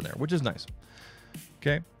 milliamps in there, which is nice.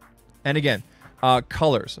 Okay, and again,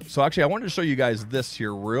 colors. So actually, I wanted to show you guys this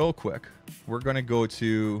here real quick. We're going to go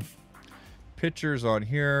to pictures on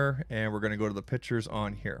here, and we're going to go to the pictures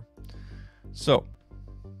on here. So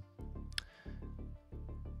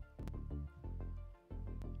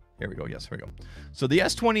here we go. Yes, here we go. So the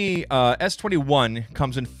S21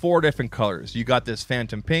 comes in 4 different colors. You got this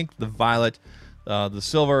phantom pink, the violet, the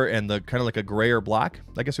silver, and the kind of like a gray or black,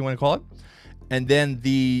 I guess we want to call it. And then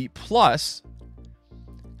the Plus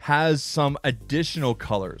has some additional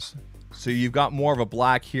colors. So you've got more of a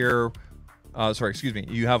black here.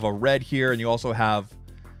 You have a red here, and you also have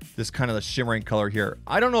this kind of the shimmering color here.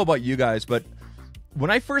 I don't know about you guys, but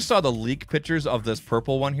when I first saw the leak pictures of this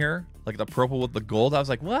purple one here, like the purple with the gold, I was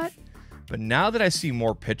like, what? But now that I see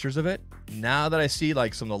more pictures of it, now that I see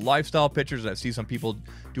like some of the lifestyle pictures, and I see some people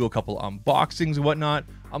do a couple unboxings and whatnot,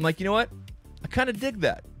 I'm like, you know what? I kind of dig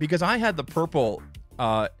that, because I had the purple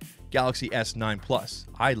Galaxy S9 Plus.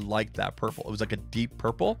 I liked that purple. It was like a deep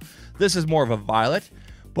purple. This is more of a violet,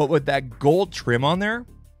 but with that gold trim on there,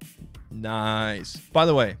 Nice. By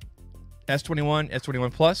the way, S21,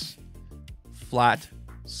 S21 Plus, flat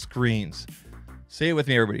screens. Say it with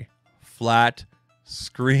me, everybody. Flat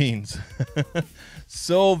screens.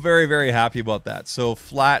 So very, very happy about that. So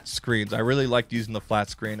flat screens. I really liked using the flat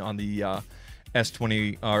screen on the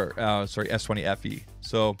S20 FE.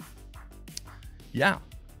 So yeah,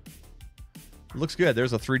 looks good.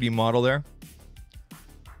 There's a 3D model there.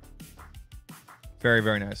 Very,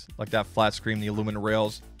 very nice. Like that flat screen, the aluminum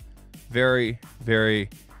rails. Very, very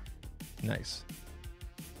nice.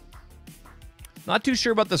 Not too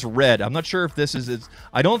sure about this red. I'm not sure if this is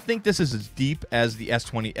I don't think this is as deep as the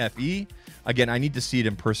S20 FE. Again, I need to see it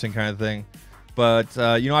in person kind of thing. But,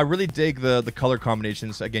 you know, I really dig the color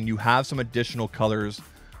combinations. Again, you have some additional colors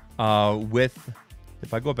with...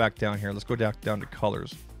 If I go back down here, let's go down to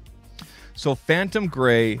colors. So Phantom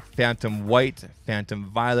Gray, Phantom White, Phantom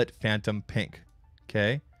Violet, Phantom Pink.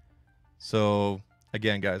 Okay? So,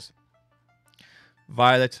 again, guys.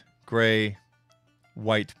 Violet, Gray,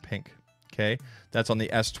 White, Pink. Okay? That's on the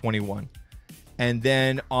S21. And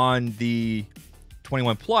then on the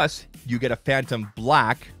 21 Plus, you get a Phantom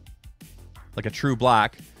Black, like a true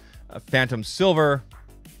black, a Phantom Silver,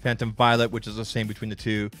 Phantom Violet, which is the same between the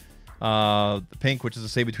two, the Pink, which is the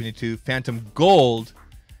same between the two, Phantom Gold,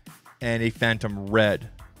 and a Phantom Red.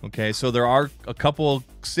 Okay, so there are a couple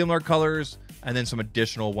similar colors and then some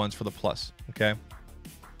additional ones for the Plus. Okay,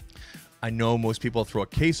 I know most people throw a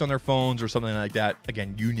case on their phones or something like that.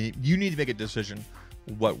 Again, you need to make a decision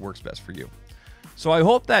what works best for you. So I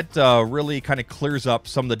hope that really kind of clears up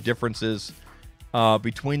some of the differences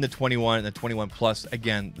between the 21 and the 21 Plus.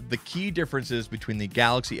 Again, the key differences between the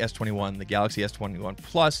Galaxy S21 and the Galaxy S21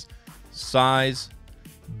 Plus: size,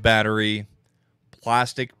 battery,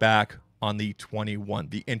 plastic back on the 21,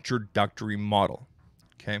 the introductory model.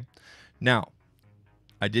 Okay. Now,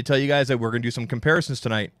 I did tell you guys that we're going to do some comparisons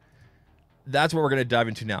tonight. That's what we're going to dive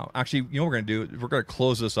into now. Actually, you know what we're going to do? We're going to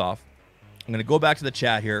close this off. I'm going to go back to the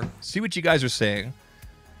chat here, see what you guys are saying,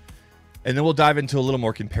 and then we'll dive into a little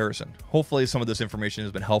more comparison. Hopefully some of this information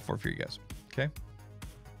has been helpful for you guys. Okay.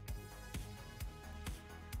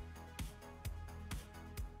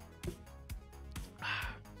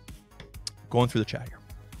 Going through the chat here.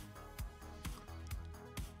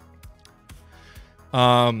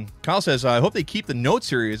 Kyle says, I hope they keep the Note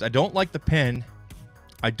series. I don't like the pen.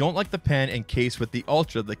 I don't like the pen and case with the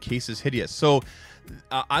Ultra. The case is hideous. So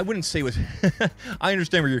I wouldn't say with I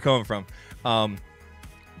understand where you're coming from.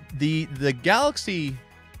 The Galaxy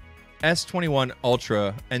S21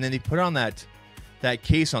 Ultra, and then they put on that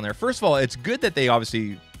case on there. First of all, it's good that they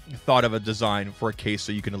obviously thought of a design for a case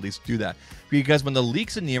so you can at least do that. Because when the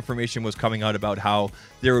leaks and the information was coming out about how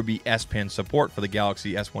there would be S Pen support for the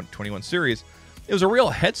Galaxy S21 series, it was a real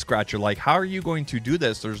head scratcher. Like, how are you going to do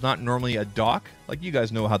this? There's not normally a dock. Like, you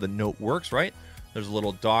guys know how the Note works, right? There's a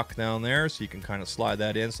little dock down there, so you can kind of slide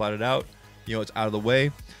that in, slide it out. You know, it's out of the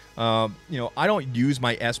way. You know, I don't use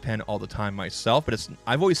my S Pen all the time myself, but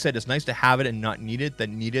I've always said it's nice to have it and not need it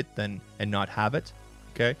than need it and not have it.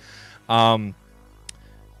 Okay.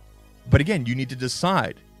 But again, you need to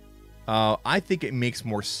decide. I think it makes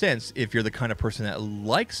more sense if you're the kind of person that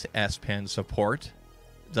likes S Pen support,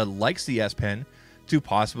 that likes the S Pen, to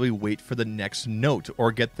possibly wait for the next Note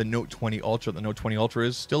or get the Note 20 Ultra. The Note 20 Ultra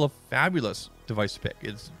is still a fabulous device to pick.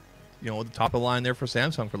 It's, you know, the top of the line there for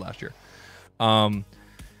Samsung for last year.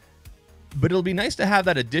 But it'll be nice to have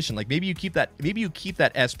that addition. Like maybe you keep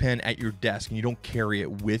that S Pen at your desk and you don't carry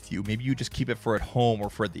it with you. Maybe you just keep it for at home or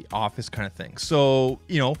for the office kind of thing. So,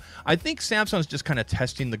 you know, I think Samsung's just kind of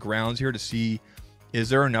testing the grounds here to see, is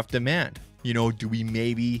there enough demand? You know, do we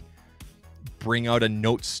maybe bring out a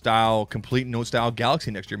Note style, complete Note style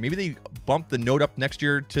Galaxy next year? Maybe they bump the Note up next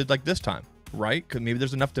year to like this time, right? Because maybe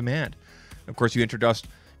there's enough demand. Of course, you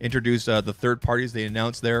introduce the third parties. They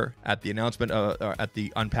announced there at the announcement at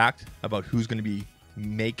the Unpacked about who's going to be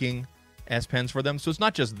making S Pens for them. So it's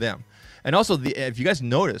not just them. And also, if you guys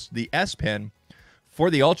notice, the S Pen for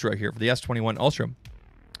the Ultra here, for the S21 Ultra,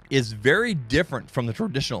 is very different from the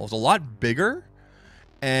traditional. It's a lot bigger,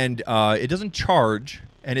 and it doesn't charge,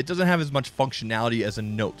 and it doesn't have as much functionality as a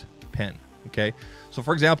Note pen. Okay, so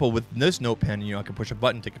for example, with this Note pen, you know, I can push a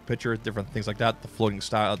button, take a picture, different things like that. The floating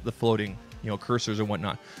style, the floating, you know, cursors and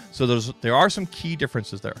whatnot. So there are some key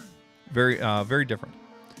differences there. Very, very different.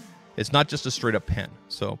 It's not just a straight up pen.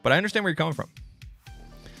 So, but I understand where you're coming from.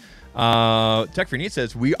 Tech for Neat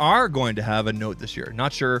says we are going to have a Note this year.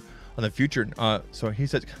 Not sure on the future. So he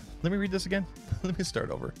says, let me read this again. Let me start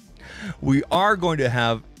over. We are going to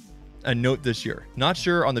have a Note this year. Not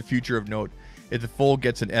sure on the future of Note. If the Fold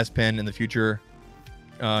gets an S Pen in the future,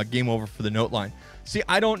 game over for the Note line. See,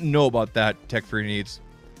 I don't know about that, Tech for Needs.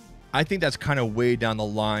 I think that's kind of way down the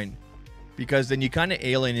line, because then you kind of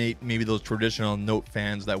alienate maybe those traditional Note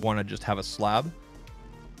fans that want to just have a slab.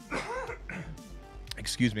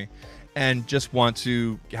 Excuse me. And just want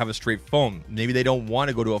to have a straight phone. Maybe they don't want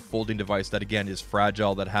to go to a folding device that, again, is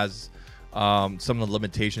fragile, that has some of the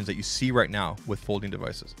limitations that you see right now with folding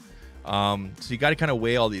devices. So you got to kind of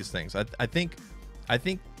weigh all these things. I think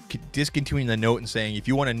discontinuing the Note and saying if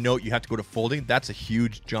you want a Note you have to go to folding, that's a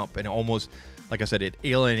huge jump, and almost, like I said, it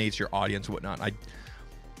alienates your audience and whatnot.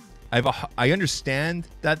 I understand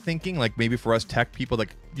that thinking, like maybe for us tech people,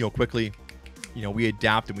 like, you know, quickly, you know, we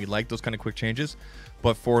adapt and we like those kind of quick changes.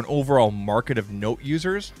 But for an overall market of Note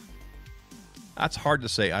users, that's hard to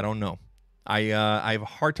say. I don't know. I have a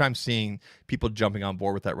hard time seeing people jumping on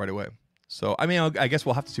board with that right away. So, I mean, I guess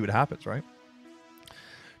we'll have to see what happens, right?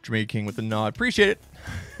 Jermaine King with the nod. Appreciate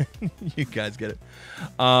it. You guys get it.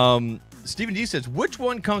 Stephen D says, which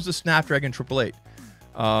one comes to Snapdragon 888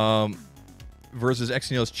 versus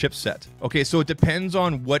Exynos chipset? Okay, so it depends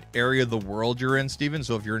on what area of the world you're in, Stephen.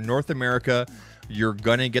 So if you're in North America, you're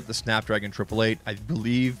going to get the Snapdragon 888. I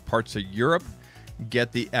believe parts of Europe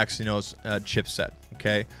get the Exynos chipset,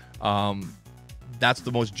 okay? That's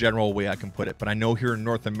the most general way I can put it. But I know here in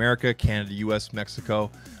North America, Canada, US,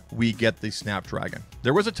 Mexico, we get the Snapdragon.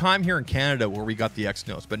 There was a time here in Canada where we got the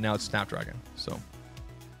Exynos, but now it's Snapdragon. So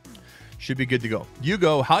should be good to go.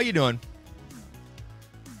 Hugo, how you doing?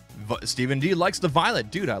 Stephen D likes the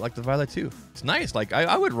violet. Dude, I like the violet too. It's nice. Like,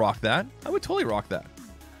 I would rock that. I would totally rock that.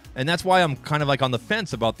 And that's why I'm kind of like on the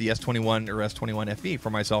fence about the S21 or S21 FE for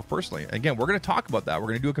myself personally. Again, we're going to talk about that. We're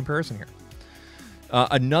going to do a comparison here.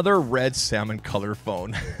 Another red salmon color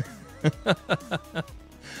phone.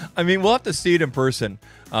 I mean, we'll have to see it in person.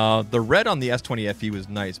 The red on the S20 FE was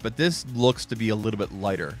nice, but this looks to be a little bit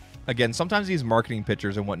lighter. Again, sometimes these marketing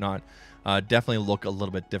pictures and whatnot definitely look a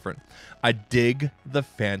little bit different. I dig the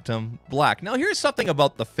Phantom Black. Now, here's something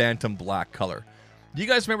about the Phantom Black color. Do you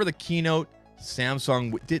guys remember the keynote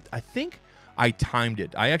Samsung did? I think I timed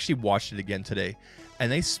it. I actually watched it again today, and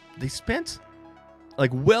they spent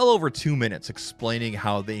like well over 2 minutes explaining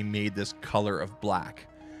how they made this color of black.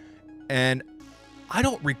 And I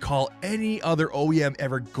don't recall any other OEM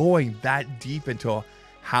ever going that deep into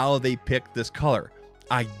how they picked this color.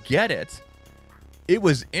 I get it. It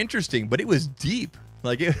was interesting, but it was deep.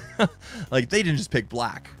 Like, like they didn't just pick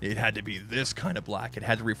black. It had to be this kind of black. It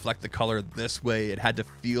had to reflect the color this way. It had to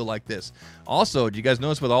feel like this. Also, do you guys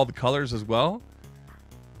notice with all the colors as well?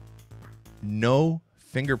 No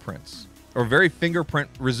fingerprints, or very fingerprint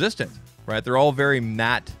resistant, right? They're all very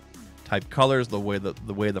matte type colors. The way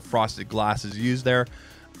the frosted glass is used there,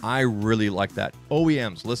 I really like that.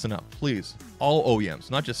 OEMs, listen up, please. All OEMs,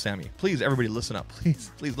 not just Sammy. Please, everybody, listen up.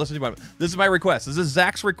 Please listen to my. This is my request. This is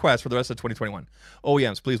Zach's request for the rest of 2021.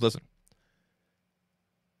 OEMs, please listen.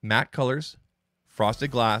 Matte colors,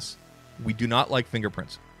 frosted glass. We do not like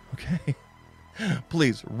fingerprints. Okay,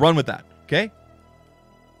 please run with that. Okay,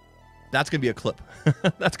 that's gonna be a clip.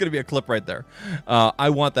 That's gonna be a clip right there.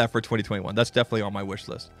 I want that for 2021. That's definitely on my wish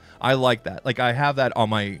list. I like that. Like, I have that on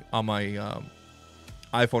my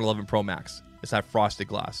iPhone 11 Pro Max. It's that frosted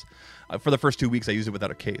glass. For the first 2 weeks, I used it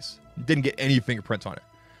without a case. Didn't get any fingerprints on it.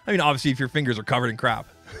 I mean, obviously, if your fingers are covered in crap,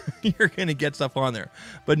 you're going to get stuff on there.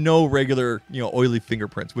 But no regular, oily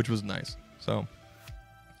fingerprints, which was nice. So,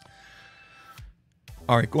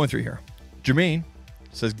 all right, going through here. Jermaine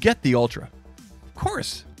says, get the Ultra. Of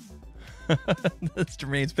course. That's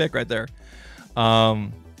Jermaine's pick right there.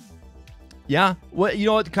 Yeah. Well, you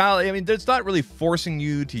know what, Kyle? I mean, it's not really forcing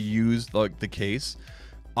you to use the case.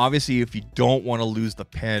 Obviously, if you don't want to lose the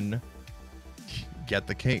pen, get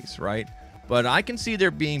the case, right? But I can see there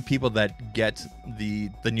being people that get the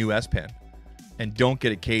new S Pen and don't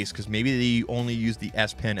get a case because maybe they only use the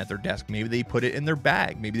S Pen at their desk. Maybe they put it in their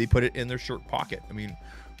bag. Maybe they put it in their shirt pocket. I mean,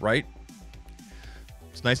 right?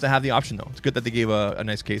 It's nice to have the option, though. It's good that they gave a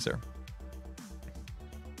nice case there.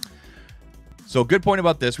 So, good point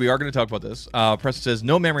about this. We are going to talk about this. Preston says,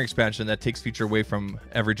 no memory expansion. That takes feature away from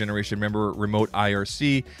every generation. Remember remote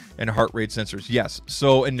IRC and heart rate sensors. Yes.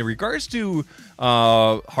 So, in regards to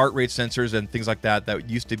heart rate sensors and things like that, that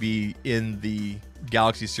used to be in the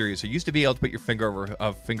Galaxy series. So, you used to be able to put your finger over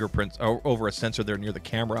a fingerprint over a sensor there near the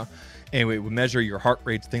camera. Anyway, we measure your heart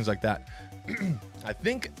rates, things like that. I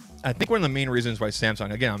think one of the main reasons why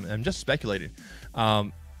Samsung, again, I'm just speculating.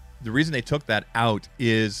 The reason they took that out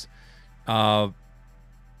is,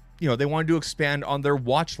 they wanted to expand on their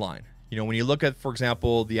watch line. When you look at, for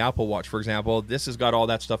example, the Apple Watch, for example, this has got all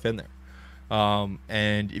that stuff in there.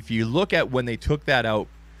 And if you look at when they took that out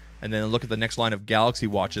and then look at the next line of Galaxy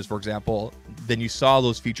watches, for example, then you saw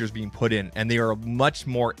those features being put in and they are much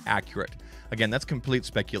more accurate. Again, that's complete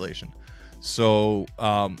speculation. So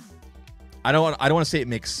I don't want to say it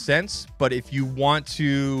makes sense, but if you want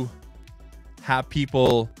to have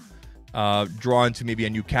people draw into maybe a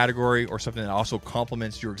new category or something that also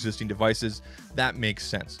complements your existing devices, that makes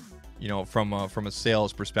sense, you know, from a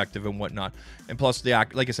sales perspective and whatnot. And plus,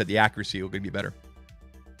 like I said, the accuracy will be better.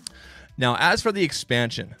 Now, as for the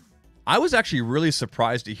expansion, I was actually really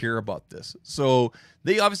surprised to hear about this. So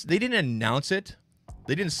they didn't announce it.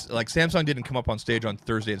 They didn't, like, Samsung didn't come up on stage on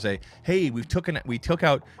Thursday and say, "Hey, we took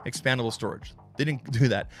out expandable storage." They didn't do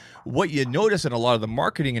that. What you notice in a lot of the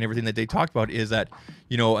marketing and everything that they talked about is that,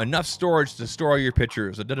 you know, enough storage to store all your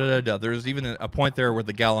pictures. There's even a point there where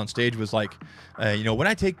the gal on stage was like, you know, when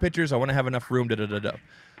I take pictures, I want to have enough room.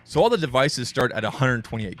 So all the devices start at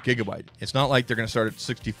 128 gigabyte. It's not like they're going to start at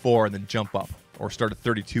 64 and then jump up, or start at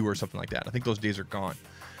 32 or something like that. I think those days are gone.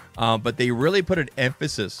 But they really put an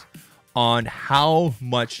emphasis on how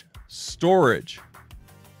much storage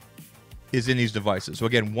is in these devices. So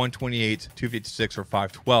again, 128, 256, or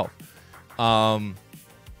 512.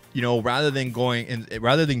 You know, rather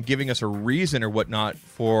than giving us a reason or whatnot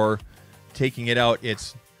for taking it out,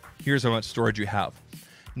 it's here's how much storage you have.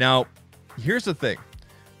 Now, here's the thing.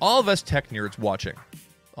 All of us tech nerds watching,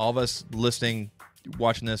 all of us listening,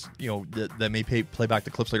 watching this, you know, that may play back the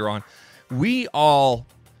clips later on, we all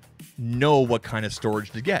know what kind of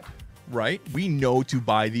storage to get, right? We know to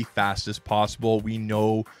buy the fastest possible. We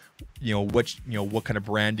know, you know, what kind of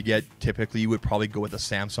brand to get. Typically, you would probably go with a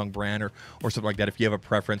Samsung brand or something like that if you have a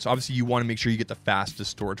preference. Obviously, you want to make sure you get the fastest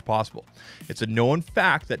storage possible. It's a known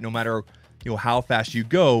fact that no matter, you know, how fast you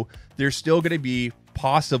go, there's still going to be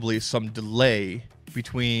possibly some delay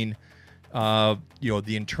between, you know,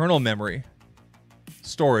 the internal memory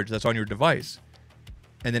storage that's on your device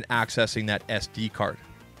and then accessing that SD card.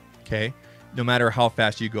 Okay, no matter how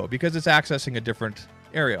fast you go, because it's accessing a different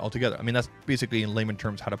area altogether. I mean, that's basically in layman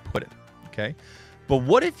terms how to put it. Okay, but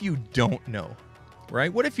what if you don't know,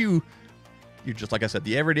 right? What if you're just, like I said,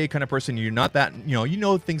 the everyday kind of person. You're not that, you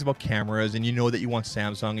know things about cameras, and you know that you want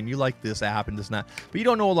Samsung and you like this app and this and that, but you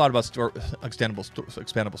don't know a lot about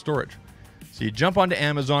expandable storage. So you jump onto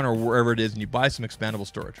Amazon or wherever it is and you buy some expandable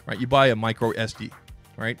storage, right? You buy a micro SD,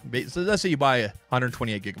 right? So let's say you buy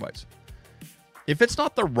 128 gigabytes. If it's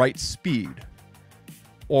not the right speed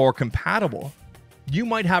or compatible, you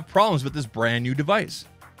might have problems with this brand new device.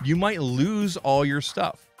 You might lose all your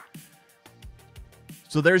stuff.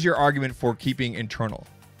 So there's your argument for keeping internal.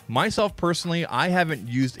 Myself personally, I haven't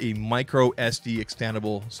used a micro SD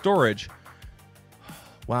expandable storage.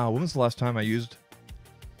 Wow, when was the last time I used?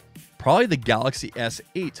 Probably the Galaxy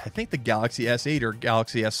S8. I think the Galaxy S8 or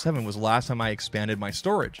Galaxy S7 was the last time I expanded my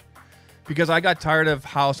storage, because I got tired of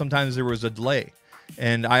how sometimes there was a delay.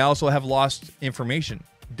 And I also have lost information,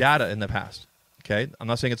 data in the past. Okay, I'm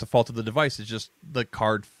not saying it's a fault of the device. It's just the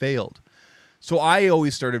card failed. So I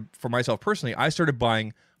always started, for myself personally, I started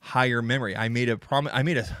buying higher memory. I made a promise.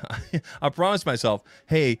 I promised myself,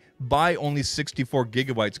 hey, buy only 64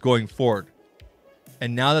 gigabytes going forward.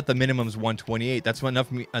 And now that the minimum is 128, that's enough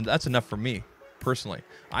for me. That's enough for me personally.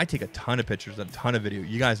 I take a ton of pictures and a ton of video.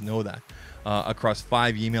 You guys know that, across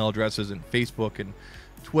 5 email addresses and Facebook and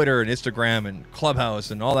Twitter and Instagram and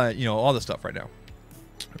Clubhouse and all that, you know, all the stuff right now.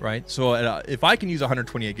 Right. So if I can use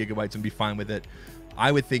 128 gigabytes and be fine with it,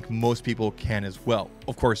 I would think most people can as well.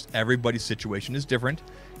 Of course, everybody's situation is different.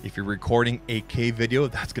 If you're recording 8K video,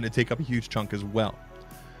 that's going to take up a huge chunk as well.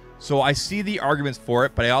 So I see the arguments for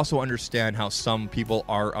it, but I also understand how some people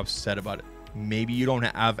are upset about it. Maybe you don't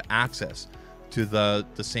have access to the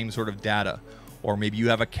same sort of data, or maybe you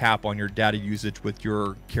have a cap on your data usage with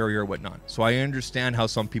your carrier or whatnot. So I understand how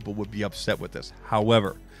some people would be upset with this.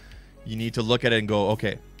 However, you need to look at it and go,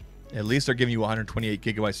 okay, at least they're giving you 128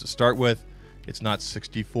 gigabytes to start with. It's not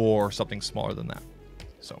 64 or something smaller than that.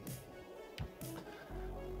 So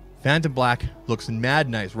Phantom Black looks mad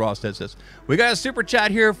nice, Rosted says. We got a super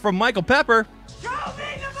chat here from Michael Pepper. Show me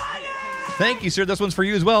the money! Thank you, sir. This one's for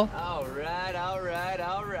you as well. All right, all right,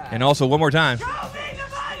 all right. And also, one more time. Show me the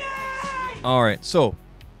money! All right, so.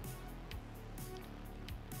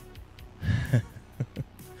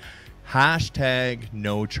 Hashtag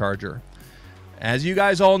no charger. As you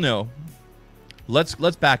guys all know, let's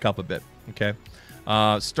back up a bit, okay?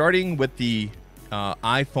 Starting with the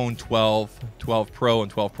iPhone 12, 12 Pro,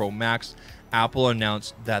 and 12 Pro Max, Apple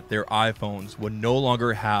announced that their iPhones would no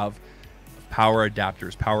longer have power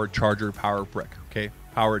adapters, power charger, power brick, okay?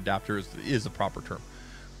 Power adapters is the proper term.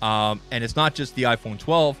 And it's not just the iPhone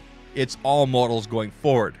 12, it's all models going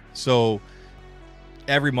forward. So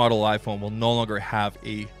every model iPhone will no longer have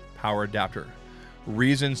a power adapter.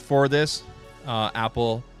 Reasons for this,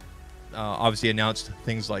 Apple obviously announced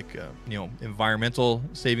things like environmental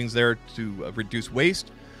savings there to reduce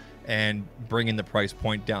waste and bringing the price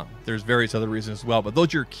point down. There's various other reasons as well, but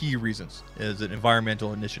those are your key reasons. Is an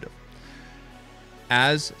environmental initiative,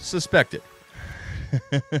 as suspected.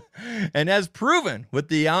 And as proven with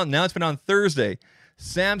the announcement on Thursday,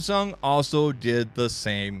 Samsung also did the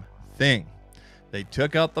same thing. They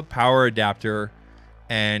took out the power adapter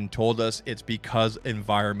and told us it's because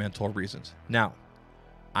environmental reasons. Now,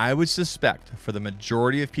 I would suspect for the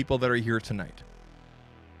majority of people that are here tonight,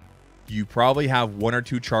 you probably have 1 or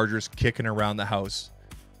 2 chargers kicking around the house.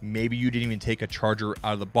 Maybe you didn't even take a charger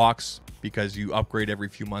out of the box because you upgrade every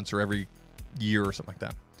few months or every year or something like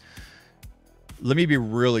that. Let me be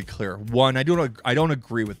really clear. One, I don't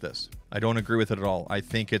agree with this. I don't agree with it at all. I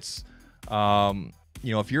think it's,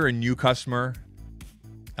 if you're a new customer,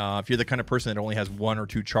 if you're the kind of person that only has 1 or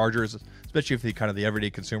 2 chargers, especially if you're kind of the everyday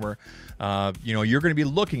consumer, you're going to be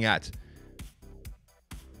looking at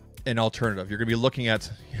an alternative. You're going to be looking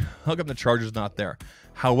at how come the charger's not there.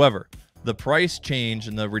 However, the price change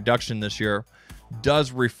and the reduction this year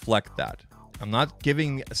does reflect that. I'm not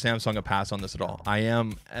giving Samsung a pass on this at all. I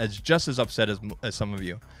am just as upset as some of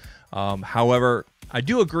you. However, I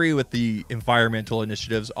do agree with the environmental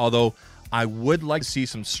initiatives, although I would like to see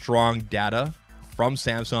some strong data from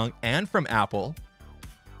Samsung and from Apple,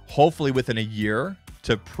 hopefully within a year,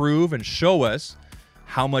 to prove and show us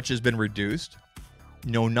how much has been reduced.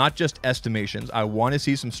 Not just estimations. I want to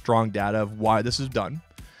see some strong data of why this is done.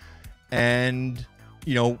 And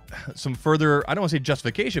some further, I don't want to say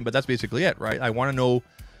justification, but that's basically it, right? I want to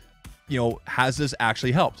know, has this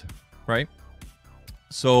actually helped, right?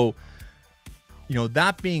 So,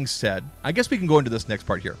 that being said, I guess we can go into this next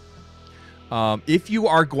part here. If you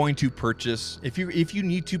are going to purchase, if you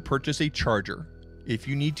need to purchase a charger, if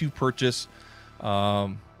you need to purchase, a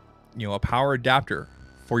power adapter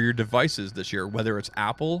for your devices this year, whether it's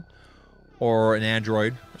Apple or an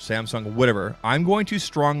Android, or Samsung, or whatever, I'm going to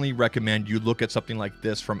strongly recommend you look at something like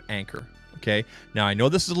this from Anker. Okay. Now I know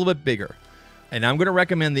this is a little bit bigger, and I'm going to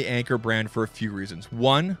recommend the Anker brand for a few reasons.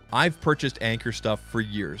 One, I've purchased Anker stuff for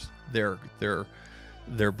years. Their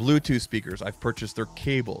Bluetooth speakers. I've purchased their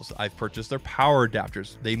cables. I've purchased their power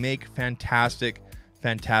adapters. They make fantastic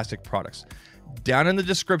products. Down in the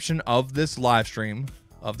description of this live stream,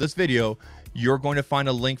 of this video, you're going to find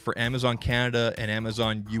a link for Amazon Canada and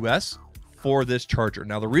Amazon US for this charger.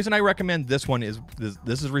 Now, the reason I recommend this one is this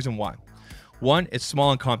is the reason why. One, it's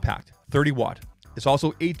small and compact, 30 watt. It's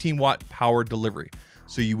also 18 watt power delivery.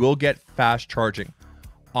 So you will get fast charging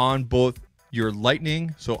on both your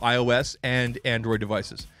Lightning, so iOS and Android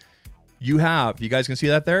devices. You guys can see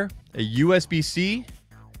that there, a USB-C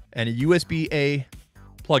and a USB-A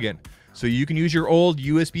plug-in. So you can use your old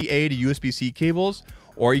USB-A to USB-C cables,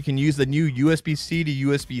 or you can use the new USB-C to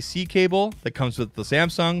USB-C cable that comes with the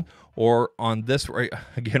Samsung, or on this right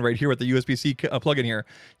here with the USB-C plug-in here,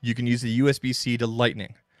 you can use the USB-C to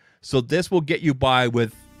Lightning. So this will get you by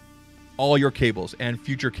with all your cables and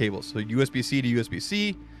future cables. So USB-C to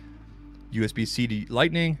USB-C, USB-C to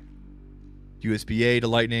Lightning, USB-A to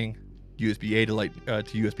Lightning, USB-A to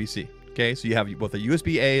USB-C. Okay, so you have both a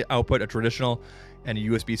USB-A output, a traditional, and a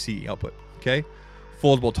USB-C output. Okay,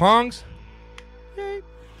 foldable tongs, yay,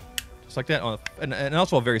 just like that, and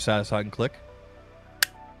also a very satisfying click.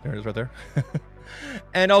 There it is, right there.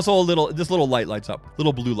 And also this little light lights up,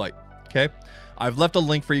 little blue light. Okay, I've left a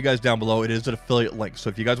link for you guys down below. It is an affiliate link, so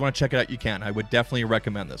if you guys want to check it out, you can. I would definitely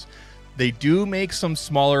recommend this. They do make some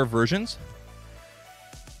smaller versions,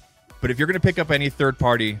 but if you're going to pick up any third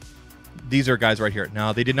party, these are guys right here.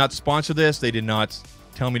 Now, they did not sponsor this. They did not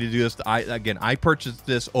tell me to do this. I purchased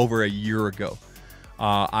this over a year ago.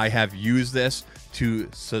 I have used this to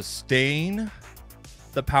sustain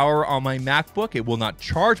the power on my MacBook. It will not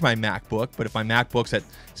charge my MacBook, but if my MacBook's at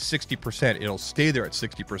 60%, it'll stay there at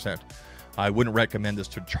 60%. I wouldn't recommend this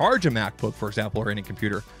to charge a MacBook, for example, or any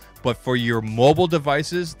computer. But for your mobile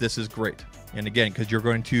devices, this is great. And again, because you're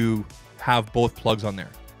going to have both plugs on there.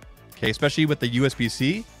 Okay, especially with the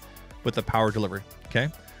USB-C, with the power delivery. Okay,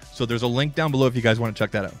 so there's a link down below if you guys want to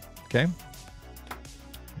check that out. Okay,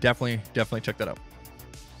 definitely check that out.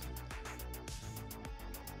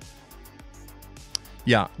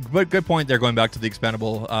 Yeah, but good point there. Going back to the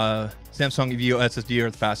expandable Samsung VIO SSD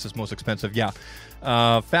are the fastest, most expensive. Yeah.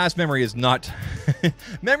 Fast memory is not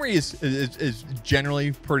memory is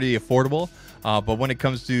generally pretty affordable, but when it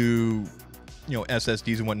comes to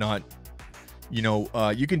SSDs and whatnot,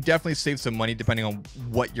 you can definitely save some money depending on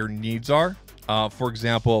what your needs are. For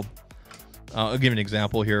example, I'll give you an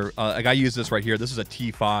example here. Like I use this right here. This is a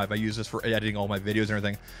T5. I use this for editing all my videos and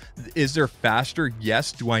everything. Is there faster?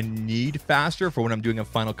 Yes. Do I need faster for when I'm doing a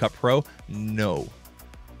Final Cut Pro? No.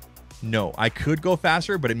 No. I could go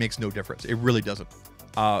faster, but it makes no difference. It really doesn't.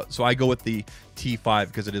 So I go with the T5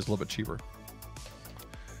 because it is a little bit cheaper.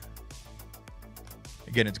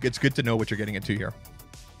 Again, it's good to know what you're getting into here.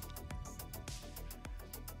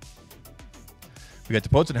 We got the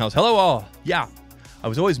Potes in the house. Hello all. Yeah. I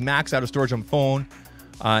was always maxed out of storage on my phone,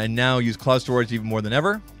 and now use cloud storage even more than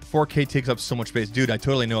ever. 4K takes up so much space. Dude, I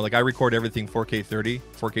totally know. Like, I record everything 4K 30,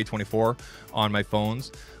 4K 24 on my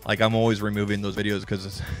phones. Like, I'm always removing those videos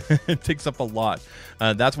because it takes up a lot.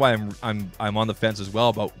 That's why I'm on the fence as well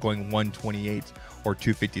about going 128 or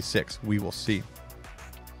 256. We will see.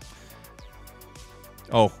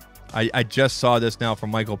 Oh, I just saw this now from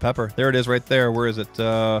Michael Pepper. There it is right there. Where is it?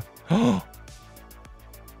 Oh,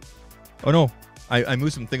 no. I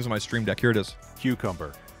moved some things on my stream deck. Here it is.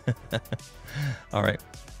 Cucumber. All right.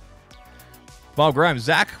 Bob Grimes.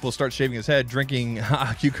 Zach will start shaving his head, drinking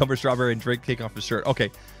cucumber, strawberry, and drink, taking off his shirt.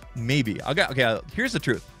 Okay, maybe. Okay, here's the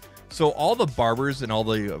truth. So all the barbers and all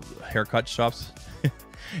the haircut shops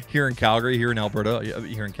here in Calgary, here in Alberta,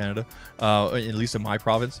 here in Canada, at least in my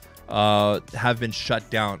province, have been shut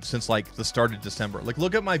down since like the start of December. Like,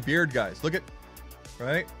 look at my beard, guys. Look at,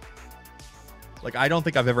 right? Like, I don't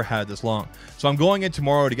think I've ever had this long. So I'm going in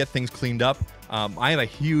tomorrow to get things cleaned up. I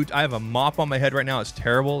have a mop on my head right now. It's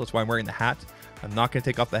terrible. That's why I'm wearing the hat. I'm not going to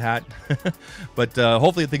take off the hat. But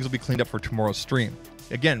hopefully things will be cleaned up for tomorrow's stream.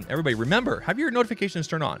 Again, everybody, remember, have your notifications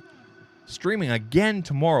turned on. Streaming again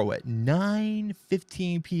tomorrow at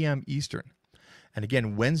 9:15 p.m. Eastern. And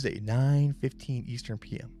again, Wednesday, 9:15 Eastern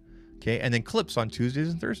p.m. Okay, and then clips on Tuesdays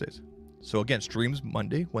and Thursdays. So again, streams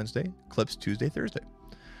Monday, Wednesday, clips Tuesday, Thursday.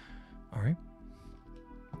 All right.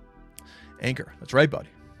 Anker. That's right, buddy.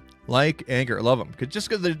 Like Anker. I love them. Just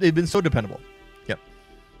because they've been so dependable. Yep.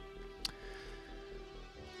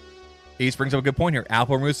 Ace brings up a good point here.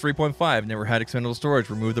 Apple removes 3.5. Never had extendable storage.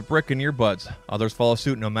 Remove the brick in earbuds. Others follow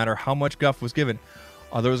suit no matter how much guff was given.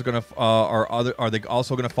 Others are going to are they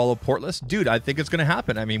also going to follow portless? Dude, I think it's going to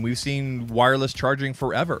happen. I mean, we've seen wireless charging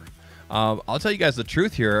forever. I'll tell you guys the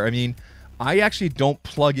truth here. I mean, I actually don't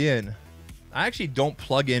plug in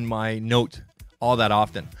my Note all that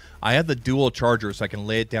often. I have the dual charger so I can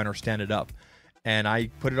lay it down or stand it up, and I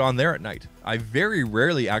put it on there at night. I very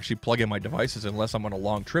rarely actually plug in my devices unless I'm on a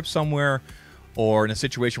long trip somewhere or in a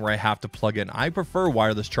situation where I have to plug in. I prefer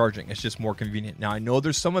wireless charging. It's just more convenient. Now, I know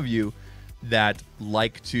there's some of you that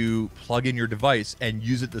like to plug in your device and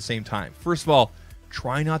use it at the same time. First of all,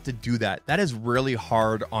 try not to do that. That is really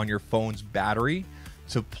hard on your phone's battery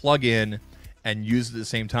to plug in and use it at the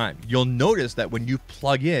same time. You'll notice that when you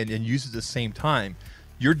plug in and use it at the same time,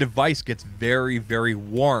 your device gets very, very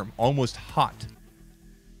warm, almost hot.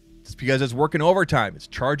 It's because it's working overtime. It's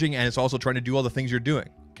charging and it's also trying to do all the things you're doing.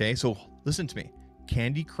 Okay, so listen to me.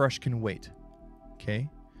 Candy Crush can wait. Okay,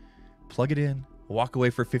 plug it in, walk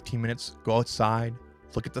away for 15 minutes, go outside,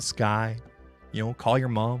 look at the sky, you know, call your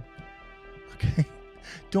mom. Okay,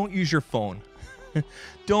 don't use your phone.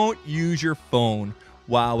 Don't use your phone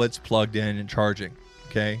while it's plugged in and charging.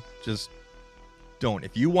 Okay, just don't.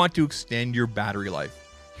 If you want to extend your battery life,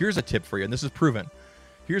 here's a tip for you, and this is proven.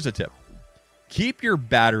 Here's a tip. Keep your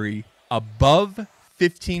battery above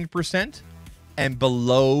 15% and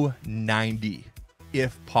below 90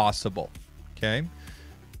 if possible. Okay?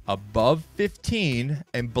 Above 15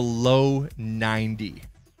 and below 90.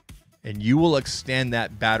 And you will extend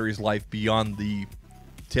that battery's life beyond the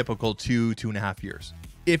typical 2.5 years.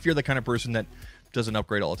 If you're the kind of person that doesn't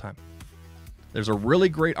upgrade all the time. There's a really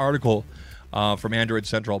great article from Android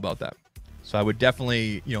Central about that. So I would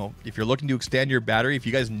definitely, you know, if you're looking to extend your battery, if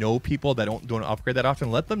you guys know people that don't upgrade that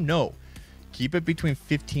often, let them know. Keep it between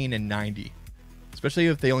 15 and 90, especially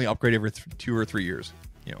if they only upgrade every 2 or 3 years.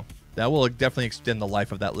 You know, that will definitely extend the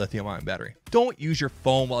life of that lithium-ion battery. Don't use your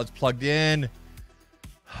phone while it's plugged in.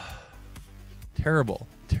 Terrible,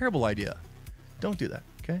 terrible idea. Don't do that,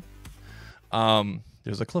 okay?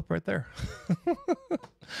 There's a clip right there.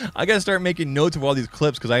 I got to start making notes of all these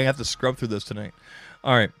clips because I have to scrub through this tonight.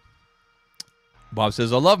 All right. Bob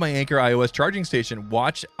says, I love my Anker iOS charging station.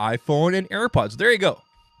 Watch iPhone and AirPods. There you go.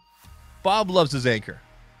 Bob loves his Anker.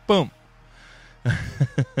 Boom.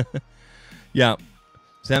 Yeah.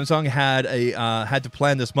 Samsung had to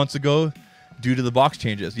plan this months ago due to the box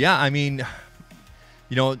changes. Yeah, I mean,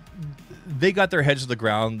 you know, they got their heads to the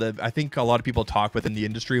ground. I think a lot of people talk within the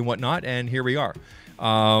industry and whatnot, and here we are.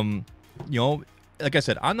 You know, like I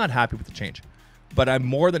said, I'm not happy with the change, but I'm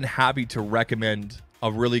more than happy to recommend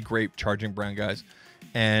a really great charging brand, guys.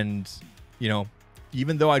 And, you know,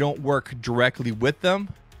 even though I don't work directly with them,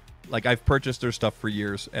 like I've purchased their stuff for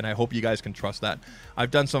years, and I hope you guys can trust that.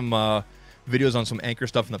 I've done some videos on some Anker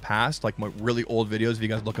stuff in the past, like my really old videos, if you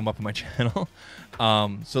guys look them up on my channel.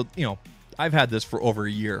 So, you know, I've had this for over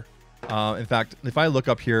a year. In fact, if I look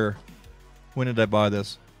up here, when did I buy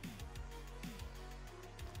this?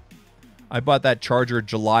 I bought that charger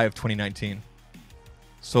July of 2019.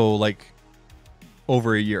 So, like,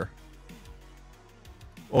 over a year.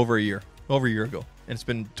 Over a year ago. And it's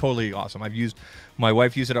been totally awesome. My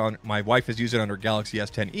wife has used it on her Galaxy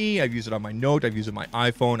S10e. I've used it on my Note. I've used it on my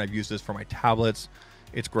iPhone. I've used this for my tablets.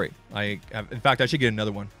 It's great. In fact, I should get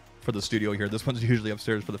another one for the studio here. This one's usually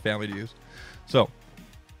upstairs for the family to use. So,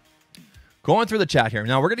 going through the chat here.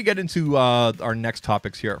 Now, we're going to get into our next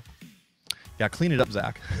topics here. Yeah, clean it up,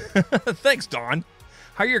 Zach. Thanks, Don.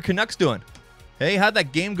 How are your Canucks doing? Hey, how'd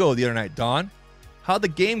that game go the other night, Don? How'd the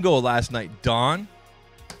game go last night, Don?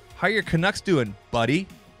 How are your Canucks doing, buddy?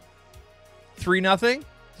 3-0?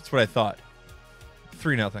 That's what I thought.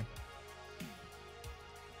 3-0.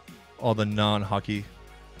 All the non-hockey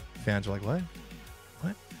fans are like, what?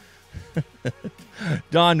 What?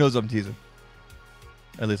 Don knows I'm teasing.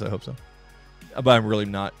 At least I hope so. But I'm really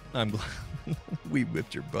not. We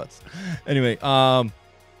whipped your butts. Anyway,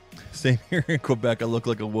 same here in Quebec. I look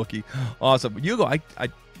like a Wookiee. Awesome. Hugo,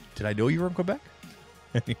 did I know you were in Quebec?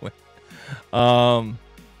 Anyway,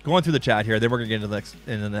 going through the chat here. Then we're gonna get into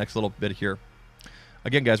the next little bit here.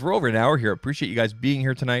 Again, guys, we're over an hour here. Appreciate you guys being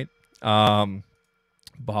here tonight. Bob,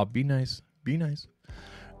 be nice. Be nice.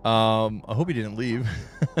 I hope he didn't leave.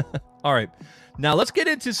 All right. Now let's get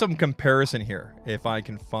into some comparison here. If I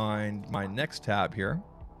can find my next tab here.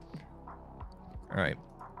 All right.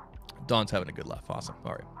 Don's having a good laugh. Awesome.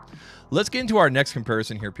 All right. Let's get into our next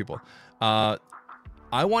comparison here, people.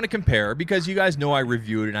 I want to compare, because you guys know I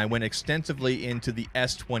reviewed and I went extensively into the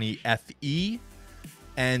S20 FE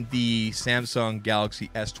and the Samsung Galaxy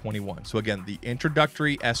S21. So again, the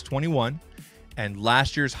introductory S21 and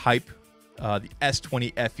last year's hype, the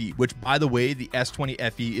S20 FE, which, by the way, the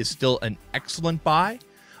S20 FE is still an excellent buy.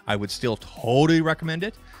 I would still totally recommend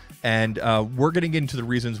it. And we're going to get into the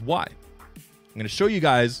reasons why. I'm going to show you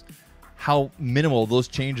guys how minimal those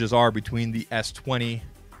changes are between the S20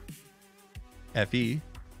 FE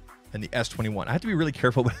and the S21. I have to be really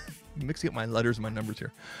careful with mixing up my letters and my numbers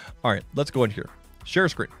here. All right, let's go in here. Share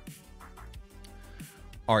screen.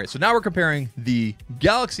 All right, so now we're comparing the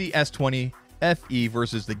Galaxy S20 FE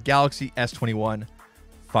versus the Galaxy S21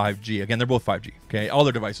 5G. Again, they're both 5G, okay? All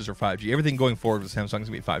their devices are 5G. Everything going forward with Samsung is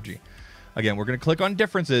going to be 5G. Again, we're going to click on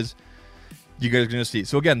differences. You guys are going to see.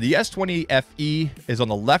 So again, the S20 FE is on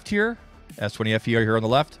the left here. S20 FE are here on the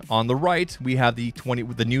left. On the right, we have the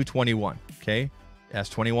new 21, okay?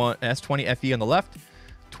 S20 FE on the left,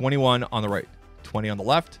 21 on the right. 20 on the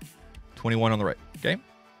left, 21 on the right, okay?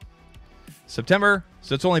 September,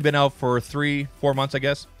 so it's only been out for 3-4 months, I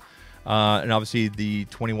guess. And obviously the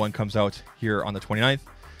 21 comes out here on the 29th.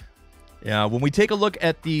 When we take a look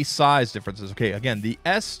at the size differences, okay, again, the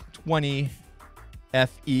S20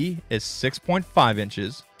 FE is 6.5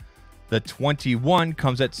 inches. The 21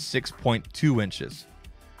 comes at 6.2 inches.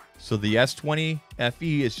 So the S20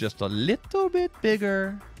 FE is just a little bit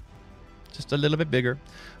bigger. Just a little bit bigger.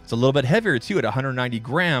 It's a little bit heavier too at 190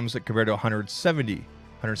 grams compared to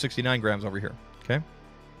 169 grams over here, okay?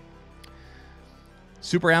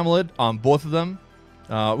 Super AMOLED on both of them.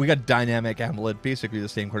 We got dynamic AMOLED, basically the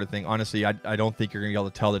same kind of thing. Honestly, I don't think you're gonna be able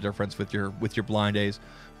to tell the difference with your blind eyes.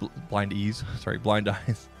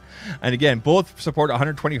 And again, both support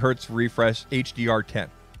 120 hertz refresh HDR10.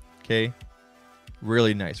 Okay,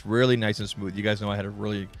 really nice and smooth. You guys know I had a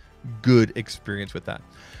really good experience with that.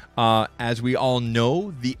 As we all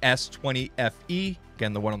know, the S20 FE,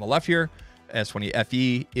 again the one on the left here, S20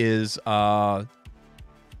 FE is a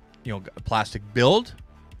plastic build.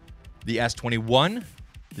 The S21,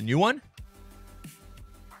 the new one,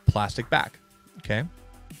 plastic back. Okay,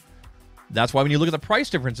 that's why when you look at the price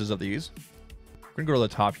differences of these, we're gonna go to the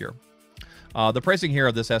top here. The pricing here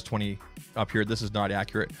of this S20 up here, this is not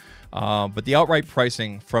accurate, but the outright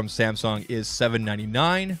pricing from Samsung is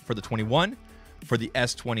 $799 for the 21. For the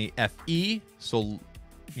S20 FE, so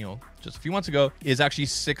just a few months ago, is actually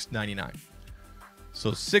 $699. So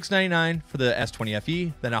 $699 for the S20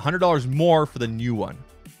 FE, then $100 more for the new one.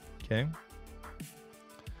 Okay.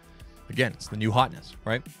 Again, it's the new hotness,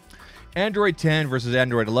 right? Android 10 versus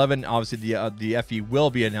Android 11. Obviously, the FE will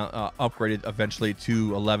be upgraded eventually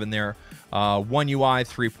to 11 there. One UI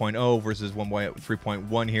 3.0 versus One UI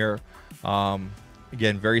 3.1 here.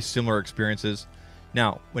 Again, very similar experiences.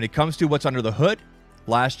 Now, when it comes to what's under the hood,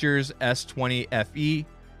 last year's S20 FE,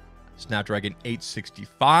 Snapdragon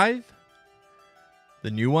 865.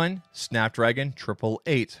 The new one, Snapdragon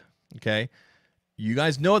 888. Okay, you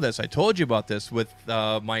guys know this. I told you about this with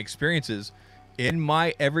my experiences. In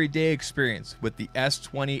my everyday experience with the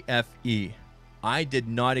S20 FE, I did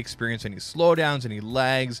not experience any slowdowns, any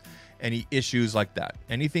lags, any issues like that.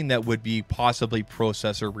 Anything that would be possibly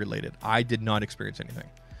processor related. I did not experience anything.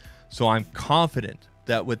 So I'm confident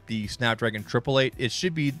that with the Snapdragon 888, it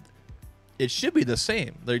should be the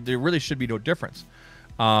same. There really should be no difference.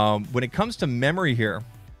 When it comes to memory here,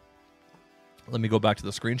 let me go back to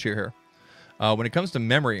the screen share here. When it comes to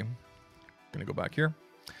memory, I'm going to go back here.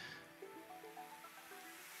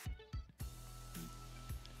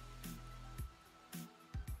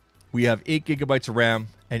 We have 8 gigabytes of RAM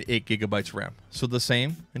and 8 gigabytes of RAM. So the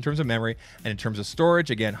same in terms of memory, and in terms of storage,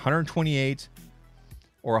 again, 128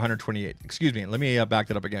 or 128. Excuse me, let me back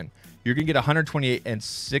that up again. You're going to get 128 and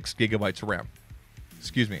 6 gigabytes of RAM.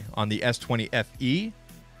 Excuse me, on the S20 FE,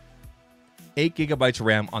 8 gigabytes of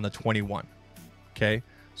RAM on the 21. Okay,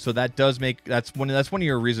 so that does make, that's one of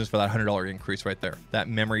your reasons for that $100 increase right there. That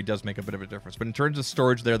memory does make a bit of a difference. But in terms of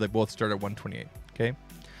storage there, they both start at 128. Okay.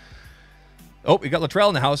 Oh, we got Latrell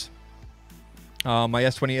in the house. My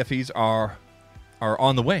S20 FEs are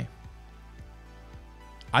on the way.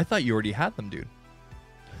 I thought you already had them, dude.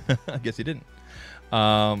 I guess you didn't.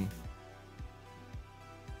 Going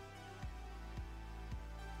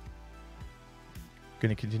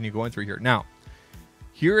to continue going through here. Now,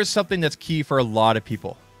 here is something that's key for a lot of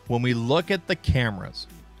people. When we look at the cameras,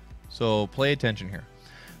 so pay attention here.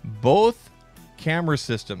 Both camera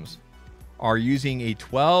systems are using a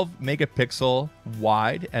 12 megapixel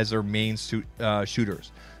wide as their main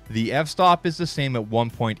shooters. The f-stop is the same at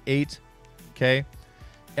 1.8. Okay,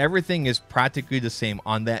 everything is practically the same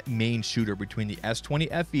on that main shooter between the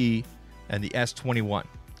S20 FE and the S21.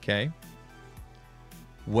 Okay,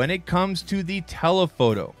 when it comes to the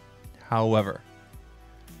telephoto, however,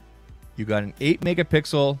 you got an 8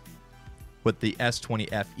 megapixel with the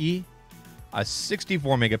S20 FE, a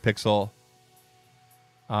 64 megapixel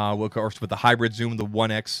of course with the hybrid zoom, the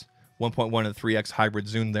 1x, 1.1 and 3x hybrid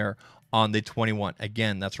zoom there on the 21.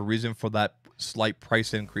 Again, that's a reason for that slight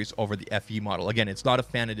price increase over the FE model. Again, it's not a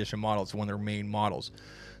fan edition model, it's one of their main models.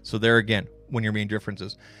 So there again, one of your main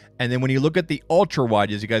differences. And then when you look at the ultra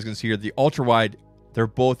wide, as you guys can see here, the ultra wide, they're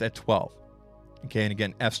both at 12. Okay, and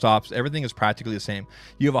again, f-stops, everything is practically the same.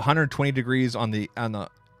 You have 120 degrees on the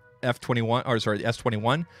F21, or sorry, the S21,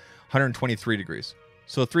 123 degrees.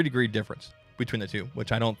 So a 3-degree difference between the two,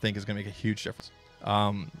 which I don't think is going to make a huge difference.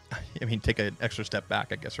 I mean, take an extra step back,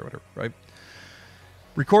 I guess, or whatever, right?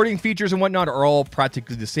 Recording features and whatnot are all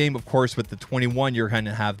practically the same. Of course, with the 21, you're going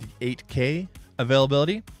to have the 8K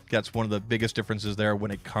availability. That's one of the biggest differences there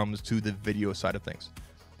when it comes to the video side of things.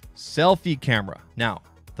 Selfie camera. Now,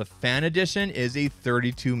 the fan edition is a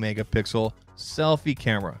 32 megapixel selfie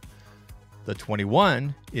camera. The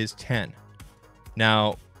 21 is 10.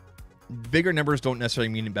 Now, bigger numbers don't necessarily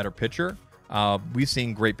mean a better picture. We've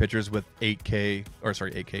seen great pictures with 8K, or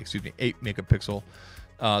sorry, 8K, excuse me, 8 megapixel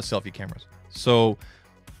selfie cameras. So,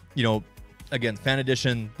 you know, again, fan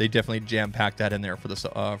edition, they definitely jam-packed that in there for the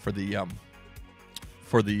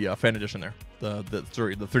fan edition there. The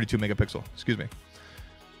 32 megapixel, excuse me.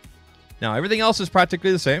 Now, everything else is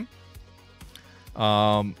practically the same.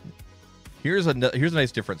 Here's a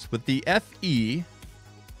nice difference. With the FE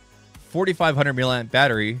 4500 milliamp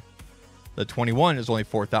battery, the 21 is only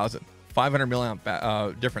 4000. 500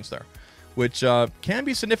 milliamp difference there, which can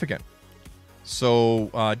be significant.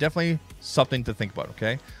 So definitely something to think about,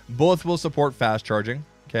 okay? Both will support fast charging,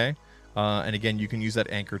 okay? And again, you can use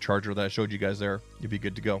that Anker charger that I showed you guys there. You'll be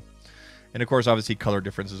good to go. And of course, obviously, color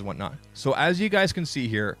differences and whatnot. So as you guys can see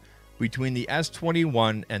here, between the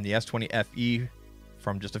S21 and the S20 FE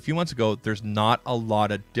from just a few months ago, there's not a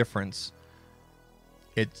lot of difference.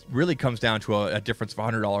 It really comes down to a difference of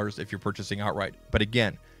 $100 if you're purchasing outright. But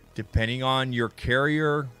again, depending on your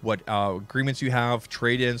carrier, what agreements you have,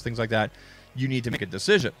 trade-ins, things like that, you need to make a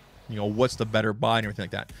decision. You know, what's the better buy and everything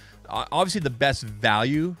like that. Obviously, the best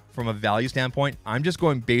value from a value standpoint, I'm just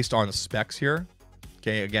going based on the specs here.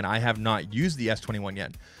 Okay, again, I have not used the S21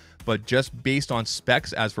 yet, but just based on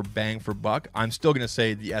specs as for bang for buck, I'm still going to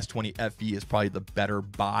say the S20 FE is probably the better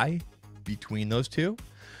buy between those two.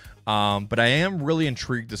 But I am really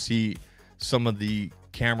intrigued to see some of the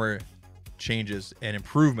camera changes and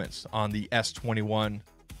improvements on the S21,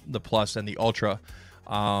 the Plus, and the Ultra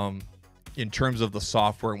in terms of the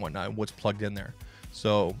software and whatnot, and what's plugged in there.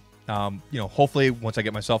 So, you know, hopefully once I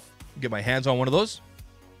get my hands on one of those,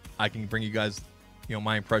 I can bring you guys, you know,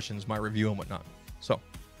 my impressions, my review and whatnot. So,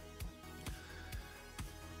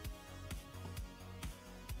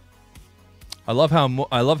 I love how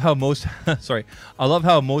most sorry. I love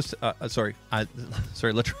how most sorry.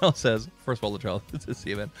 Latrell says, first of all, Latrell, good to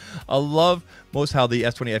see you, man. I love most how the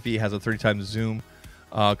S20 FE has a 30 times zoom.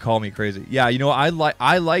 Call me crazy. Yeah, you know, I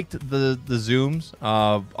liked the zooms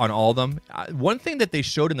on all of them. One thing that they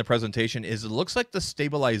showed in the presentation is it looks like the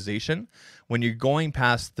stabilization when you're going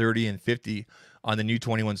past 30 and 50 on the new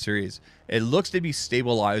 21 series, it looks to be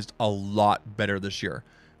stabilized a lot better this year.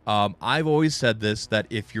 I've always said this, that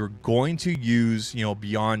if you're going to use, you know,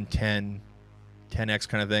 beyond 10x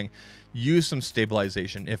kind of thing, use some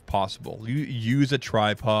stabilization if possible. Use a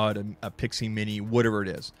tripod, a Pixie Mini, whatever it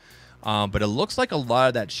is. But it looks like a lot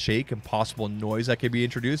of that shake and possible noise that could be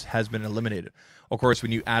introduced has been eliminated. Of course,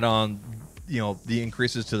 when you add on, you know, the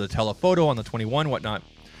increases to the telephoto on the 21, whatnot,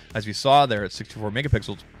 as we saw there at 64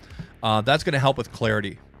 megapixels, that's going to help with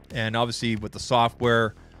clarity. And obviously with the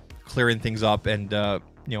software, clearing things up and,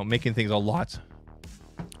 you know, making things a lot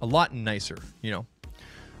nicer, you know.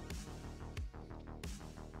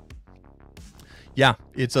 Yeah,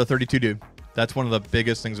 it's a 32, dude. That's one of the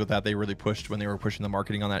biggest things with that they really pushed when they were pushing the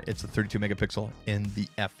marketing on that. It's a 32 megapixel in the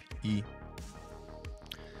FE.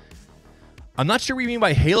 I'm not sure what you mean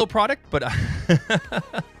by Halo product, but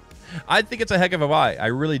I think it's a heck of a buy. I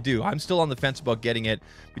really do. I'm still on the fence about getting it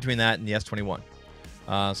between that and the S21.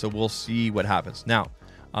 So we'll see what happens. Now,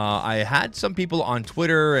 I had some people on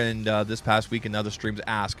Twitter and this past week in other streams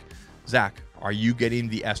ask, Zach, are you getting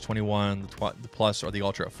the S21, the Plus, or the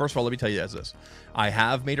Ultra? First of all, let me tell you this. I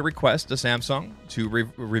have made a request to Samsung to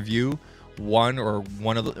review one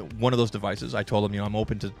of those devices. I told them, you know, I'm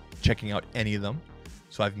open to checking out any of them.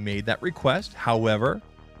 So I've made that request. However,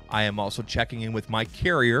 I am also checking in with my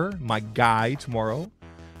carrier, my guy, tomorrow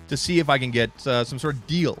to see if I can get some sort of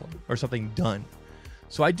deal or something done.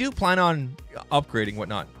 So I do plan on upgrading,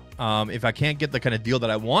 whatnot. If I can't get the kind of deal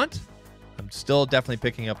that I want, I'm still definitely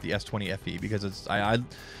picking up the S20 FE because it's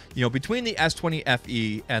you know, between the S20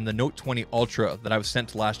 FE and the Note 20 Ultra that I was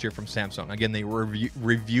sent last year from Samsung. Again, they were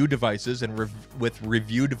review devices, and with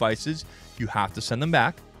review devices, you have to send them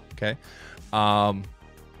back. Okay. I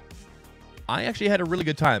actually had a really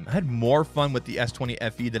good time. I had more fun with the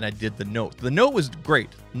S20 FE than I did the Note. The Note was great.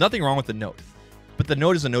 Nothing wrong with the Note, but the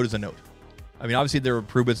Note is a Note is a Note. I mean, obviously there were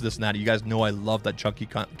improvements, this and that. You guys know I love that chunky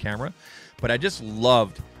camera, but I just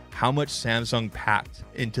loved how much Samsung packed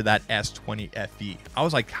into that S20 FE. I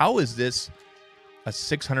was like, how is this a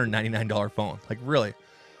 $699 phone? Like, really?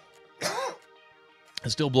 It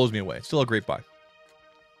still blows me away. It's still a great buy.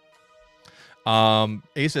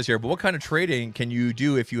 Ace says here, but what kind of trading can you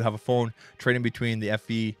do if you have a phone trading between the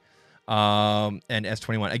FE and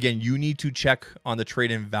S21? Again, you need to check on the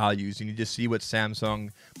trade-in values. You need to see what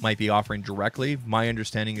Samsung might be offering directly. My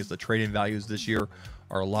understanding is the trade-in values this year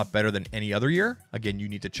are a lot better than any other year. Again, you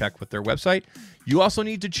need to check with their website. You also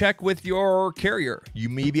need to check with your carrier. You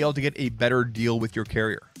may be able to get a better deal with your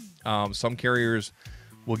carrier. Some carriers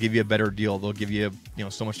will give you a better deal. They'll give you, you know,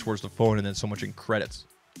 so much towards the phone and then so much in credits,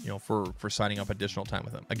 you know, for signing up additional time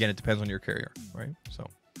with them. Again, it depends on your carrier, right? So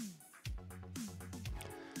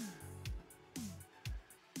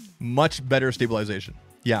much better stabilization.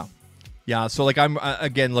 Yeah. So like I'm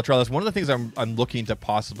again, Latrell, that's one of the things I'm looking to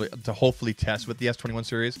hopefully test with the S21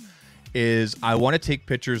 series is I want to take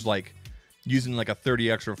pictures like using like a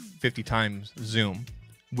 30x or 50 times zoom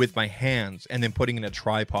with my hands and then putting in a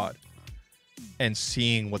tripod and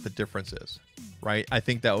seeing what the difference is, right? I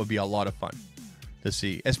think that would be a lot of fun to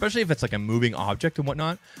see, especially if it's like a moving object and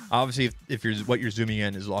whatnot. Obviously, if what you're zooming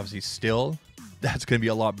in is obviously still, that's going to be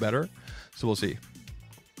a lot better. So we'll see.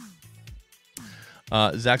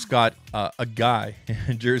 Zach's got a guy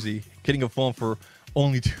in Jersey getting a phone for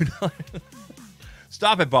only $2.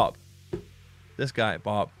 Stop it, Bob. This guy,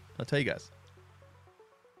 Bob. I'll tell you guys.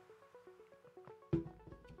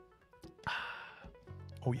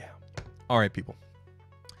 Oh, yeah. All right, people.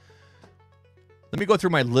 Let me go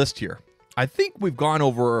through my list here. I think we've gone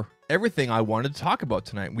over everything I wanted to talk about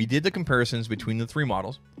tonight. We did the comparisons between the three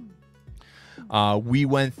models. We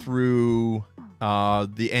went through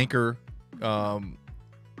the Anker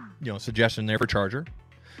suggestion there for charger.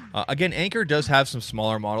 Again, Anker does have some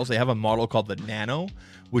smaller models. They have a model called the Nano,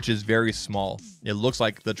 which is very small. It looks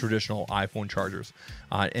like the traditional iPhone chargers,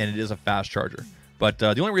 and it is a fast charger. But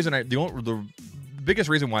the biggest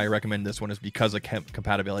reason why I recommend this one is because of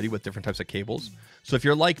compatibility with different types of cables. So if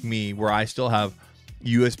you're like me, where I still have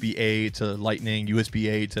USB-A to Lightning,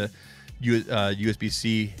 USB-A to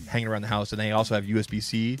USB-C hanging around the house, and they also have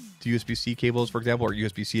USB-C to USB-C cables, for example, or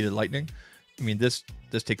USB-C to Lightning. I mean, this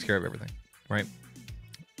takes care of everything, right?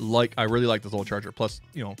 Like, I really like this little charger. Plus,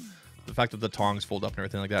 you know, the fact that the tongs fold up and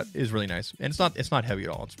everything like that is really nice, and it's not heavy at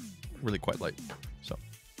all. It's really quite light. So,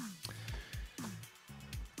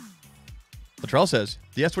 Latrell says,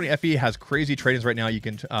 the S20 FE has crazy trade-ins right now. You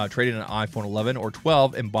can trade in an iPhone 11 or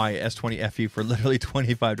 12 and buy a S20 FE for literally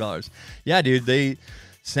 $25. Yeah, dude,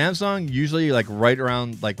 Samsung usually like right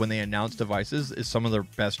around like when they announce devices is some of their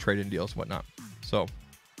best trade-in deals and whatnot. So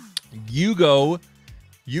Hugo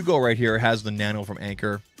right here has the Nano from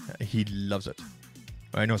Anker. He loves it.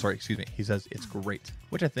 No, sorry, excuse me. He says it's great,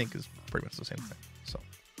 which I think is pretty much the same thing. So,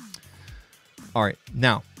 all right,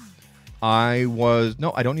 now I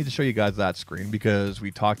don't need to show you guys that screen because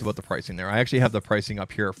we talked about the pricing there. I actually have the pricing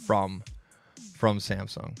up here from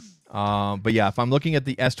Samsung. But yeah, if I'm looking at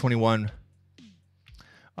the S21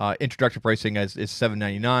 introductory pricing is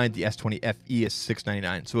 $799. The S20 FE is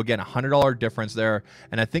 $699. So again, $100 difference there,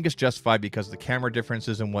 and I think it's justified because of the camera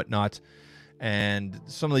differences and whatnot, and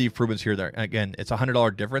some of the improvements here. There again, it's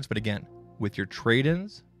 $100 difference, but again, with your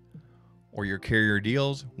trade-ins or your carrier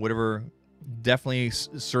deals, whatever, definitely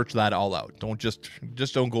search that all out. Don't just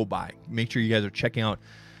don't go buy. Make sure you guys are checking out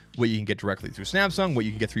what you can get directly through Samsung, what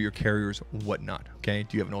you can get through your carriers, whatnot. Okay,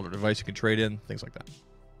 do you have an older device you can trade in, things like that.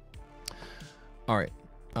 All right.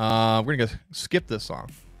 We're going to skip this song.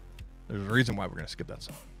 There's a reason why we're going to skip that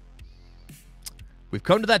song. We've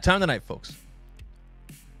come to that time of the night, folks.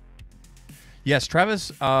 Yes,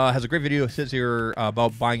 Travis has a great video. It says here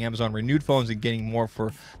about buying Amazon renewed phones and getting more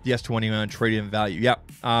for the S21 trade-in value.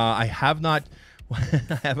 Yep. I have not...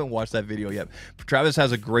 I haven't watched that video yet. Travis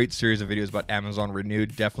has a great series of videos about Amazon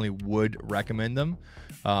renewed. Definitely would recommend them.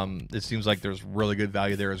 It seems like there's really good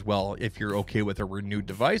value there as well if you're okay with a renewed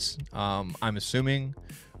device. I'm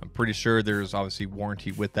pretty sure there's obviously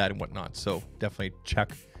warranty with that and whatnot. So definitely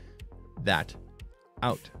check that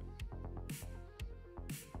out.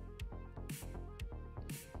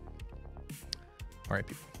 All right,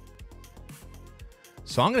 people.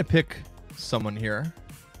 So I'm going to pick someone here.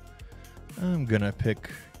 I'm going to pick...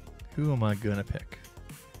 Who am I going to pick?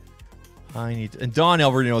 I need to... And Don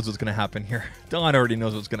already knows what's going to happen here. Don already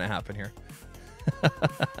knows what's going to happen here.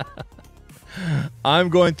 I'm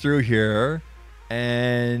going through here.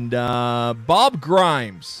 And Bob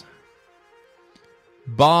Grimes.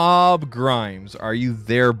 Bob Grimes. Are you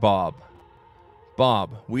there, Bob?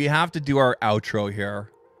 Bob, we have to do our outro here.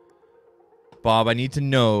 Bob, I need to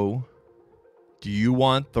know, do you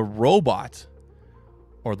want the robot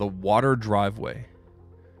or the water driveway?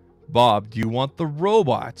 Bob, do you want the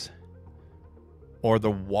robot or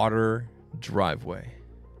the water driveway?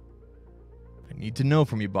 I need to know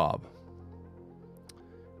from you, Bob.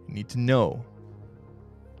 I need to know.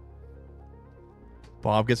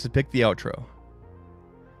 Bob gets to pick the outro.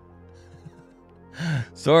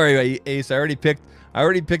 Sorry, Ace, I already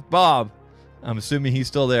picked Bob. I'm assuming he's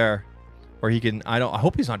still there. Or he can, I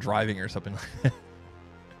hope he's not driving or something like that.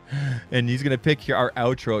 And he's going to pick here our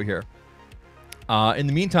outro here. In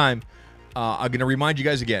the meantime, I'm going to remind you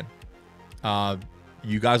guys again.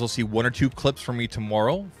 You guys will see 1 or 2 clips from me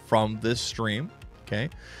tomorrow from this stream. Okay.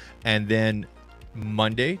 And then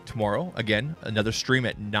Monday, tomorrow, again, another stream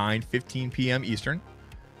at 9:15 p.m. Eastern.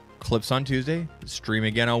 Clips on Tuesday. Stream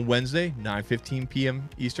again on Wednesday, 9:15 p.m.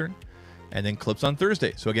 Eastern. And then clips on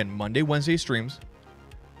Thursday. So again, Monday, Wednesday streams.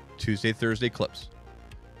 Tuesday, Thursday clips.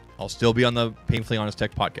 I'll still be on the Painfully Honest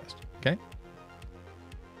Tech podcast. Okay.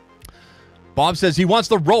 Bob says he wants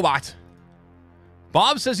the robot.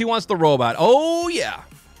 Bob says he wants the robot. Oh, yeah.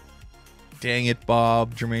 Dang it,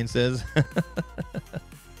 Bob, Jermaine says.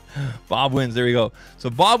 Bob wins. There we go.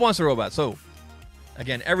 So Bob wants the robot. So,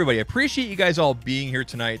 again, everybody, I appreciate you guys all being here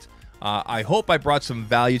tonight. I hope I brought some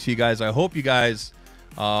value to you guys. I hope you guys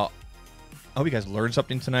learned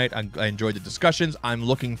something tonight. I enjoyed the discussions. I'm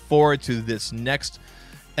looking forward to this next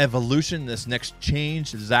evolution, this next change.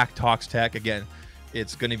 Zach Talks Tech. Again,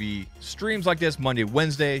 it's going to be streams like this Monday,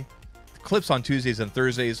 Wednesday, clips on Tuesdays and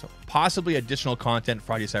Thursdays, possibly additional content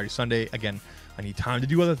Friday, Saturday, Sunday. Again, I need time to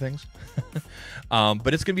do other things.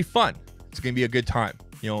 But it's going to be fun. It's going to be a good time.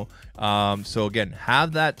 So again,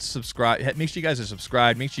 have that subscribe. Make sure you guys are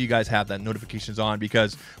subscribed. Make sure you guys have that notifications on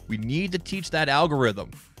because we need to teach that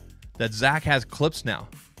algorithm that Zach has clips now.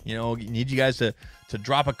 You need you guys to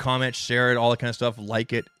drop a comment, share it, all that kind of stuff,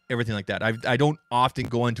 like it, everything like that. I don't often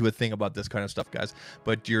go into a thing about this kind of stuff, guys,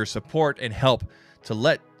 but your support and help to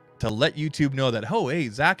let YouTube know that, oh, hey,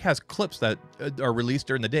 Zach has clips that are released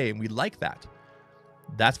during the day, and we like that.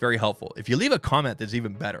 That's very helpful. If you leave a comment, that's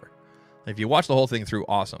even better. If you watch the whole thing through,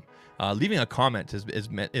 awesome. Leaving a comment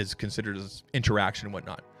is considered as interaction and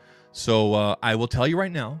whatnot. So I will tell you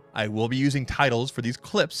right now, I will be using titles for these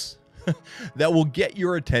clips that will get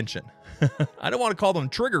your attention. I don't want to call them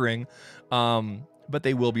triggering, but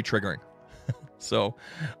they will be triggering. So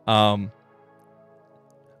I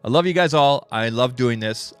love you guys all. I love doing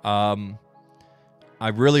this. I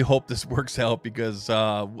really hope this works out because,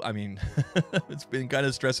 I mean, it's been kind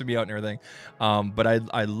of stressing me out and everything. But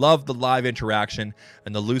I love the live interaction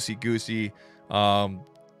and the loosey-goosey,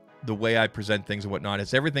 the way I present things and whatnot.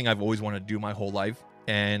 It's everything I've always wanted to do my whole life.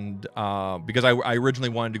 And because I originally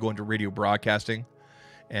wanted to go into radio broadcasting,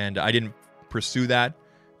 and I didn't pursue that.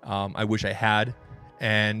 I wish I had.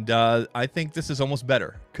 And I think this is almost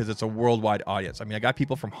better because it's a worldwide audience. I mean, I got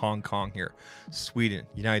people from Hong Kong here, Sweden,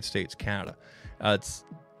 United States, Canada. It's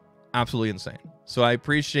absolutely insane. So I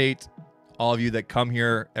appreciate all of you that come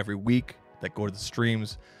here every week, that go to the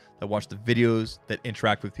streams, that watch the videos, that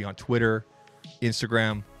interact with me on Twitter,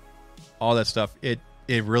 Instagram, all that stuff. It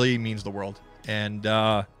really means the world. And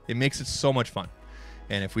it makes it so much fun.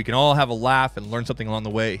 And if we can all have a laugh and learn something along the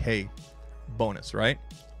way, hey, bonus, right?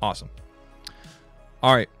 Awesome.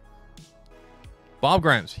 All right. Bob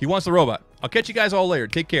Grimes, he wants the robot. I'll catch you guys all later.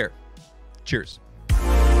 Take care. Cheers.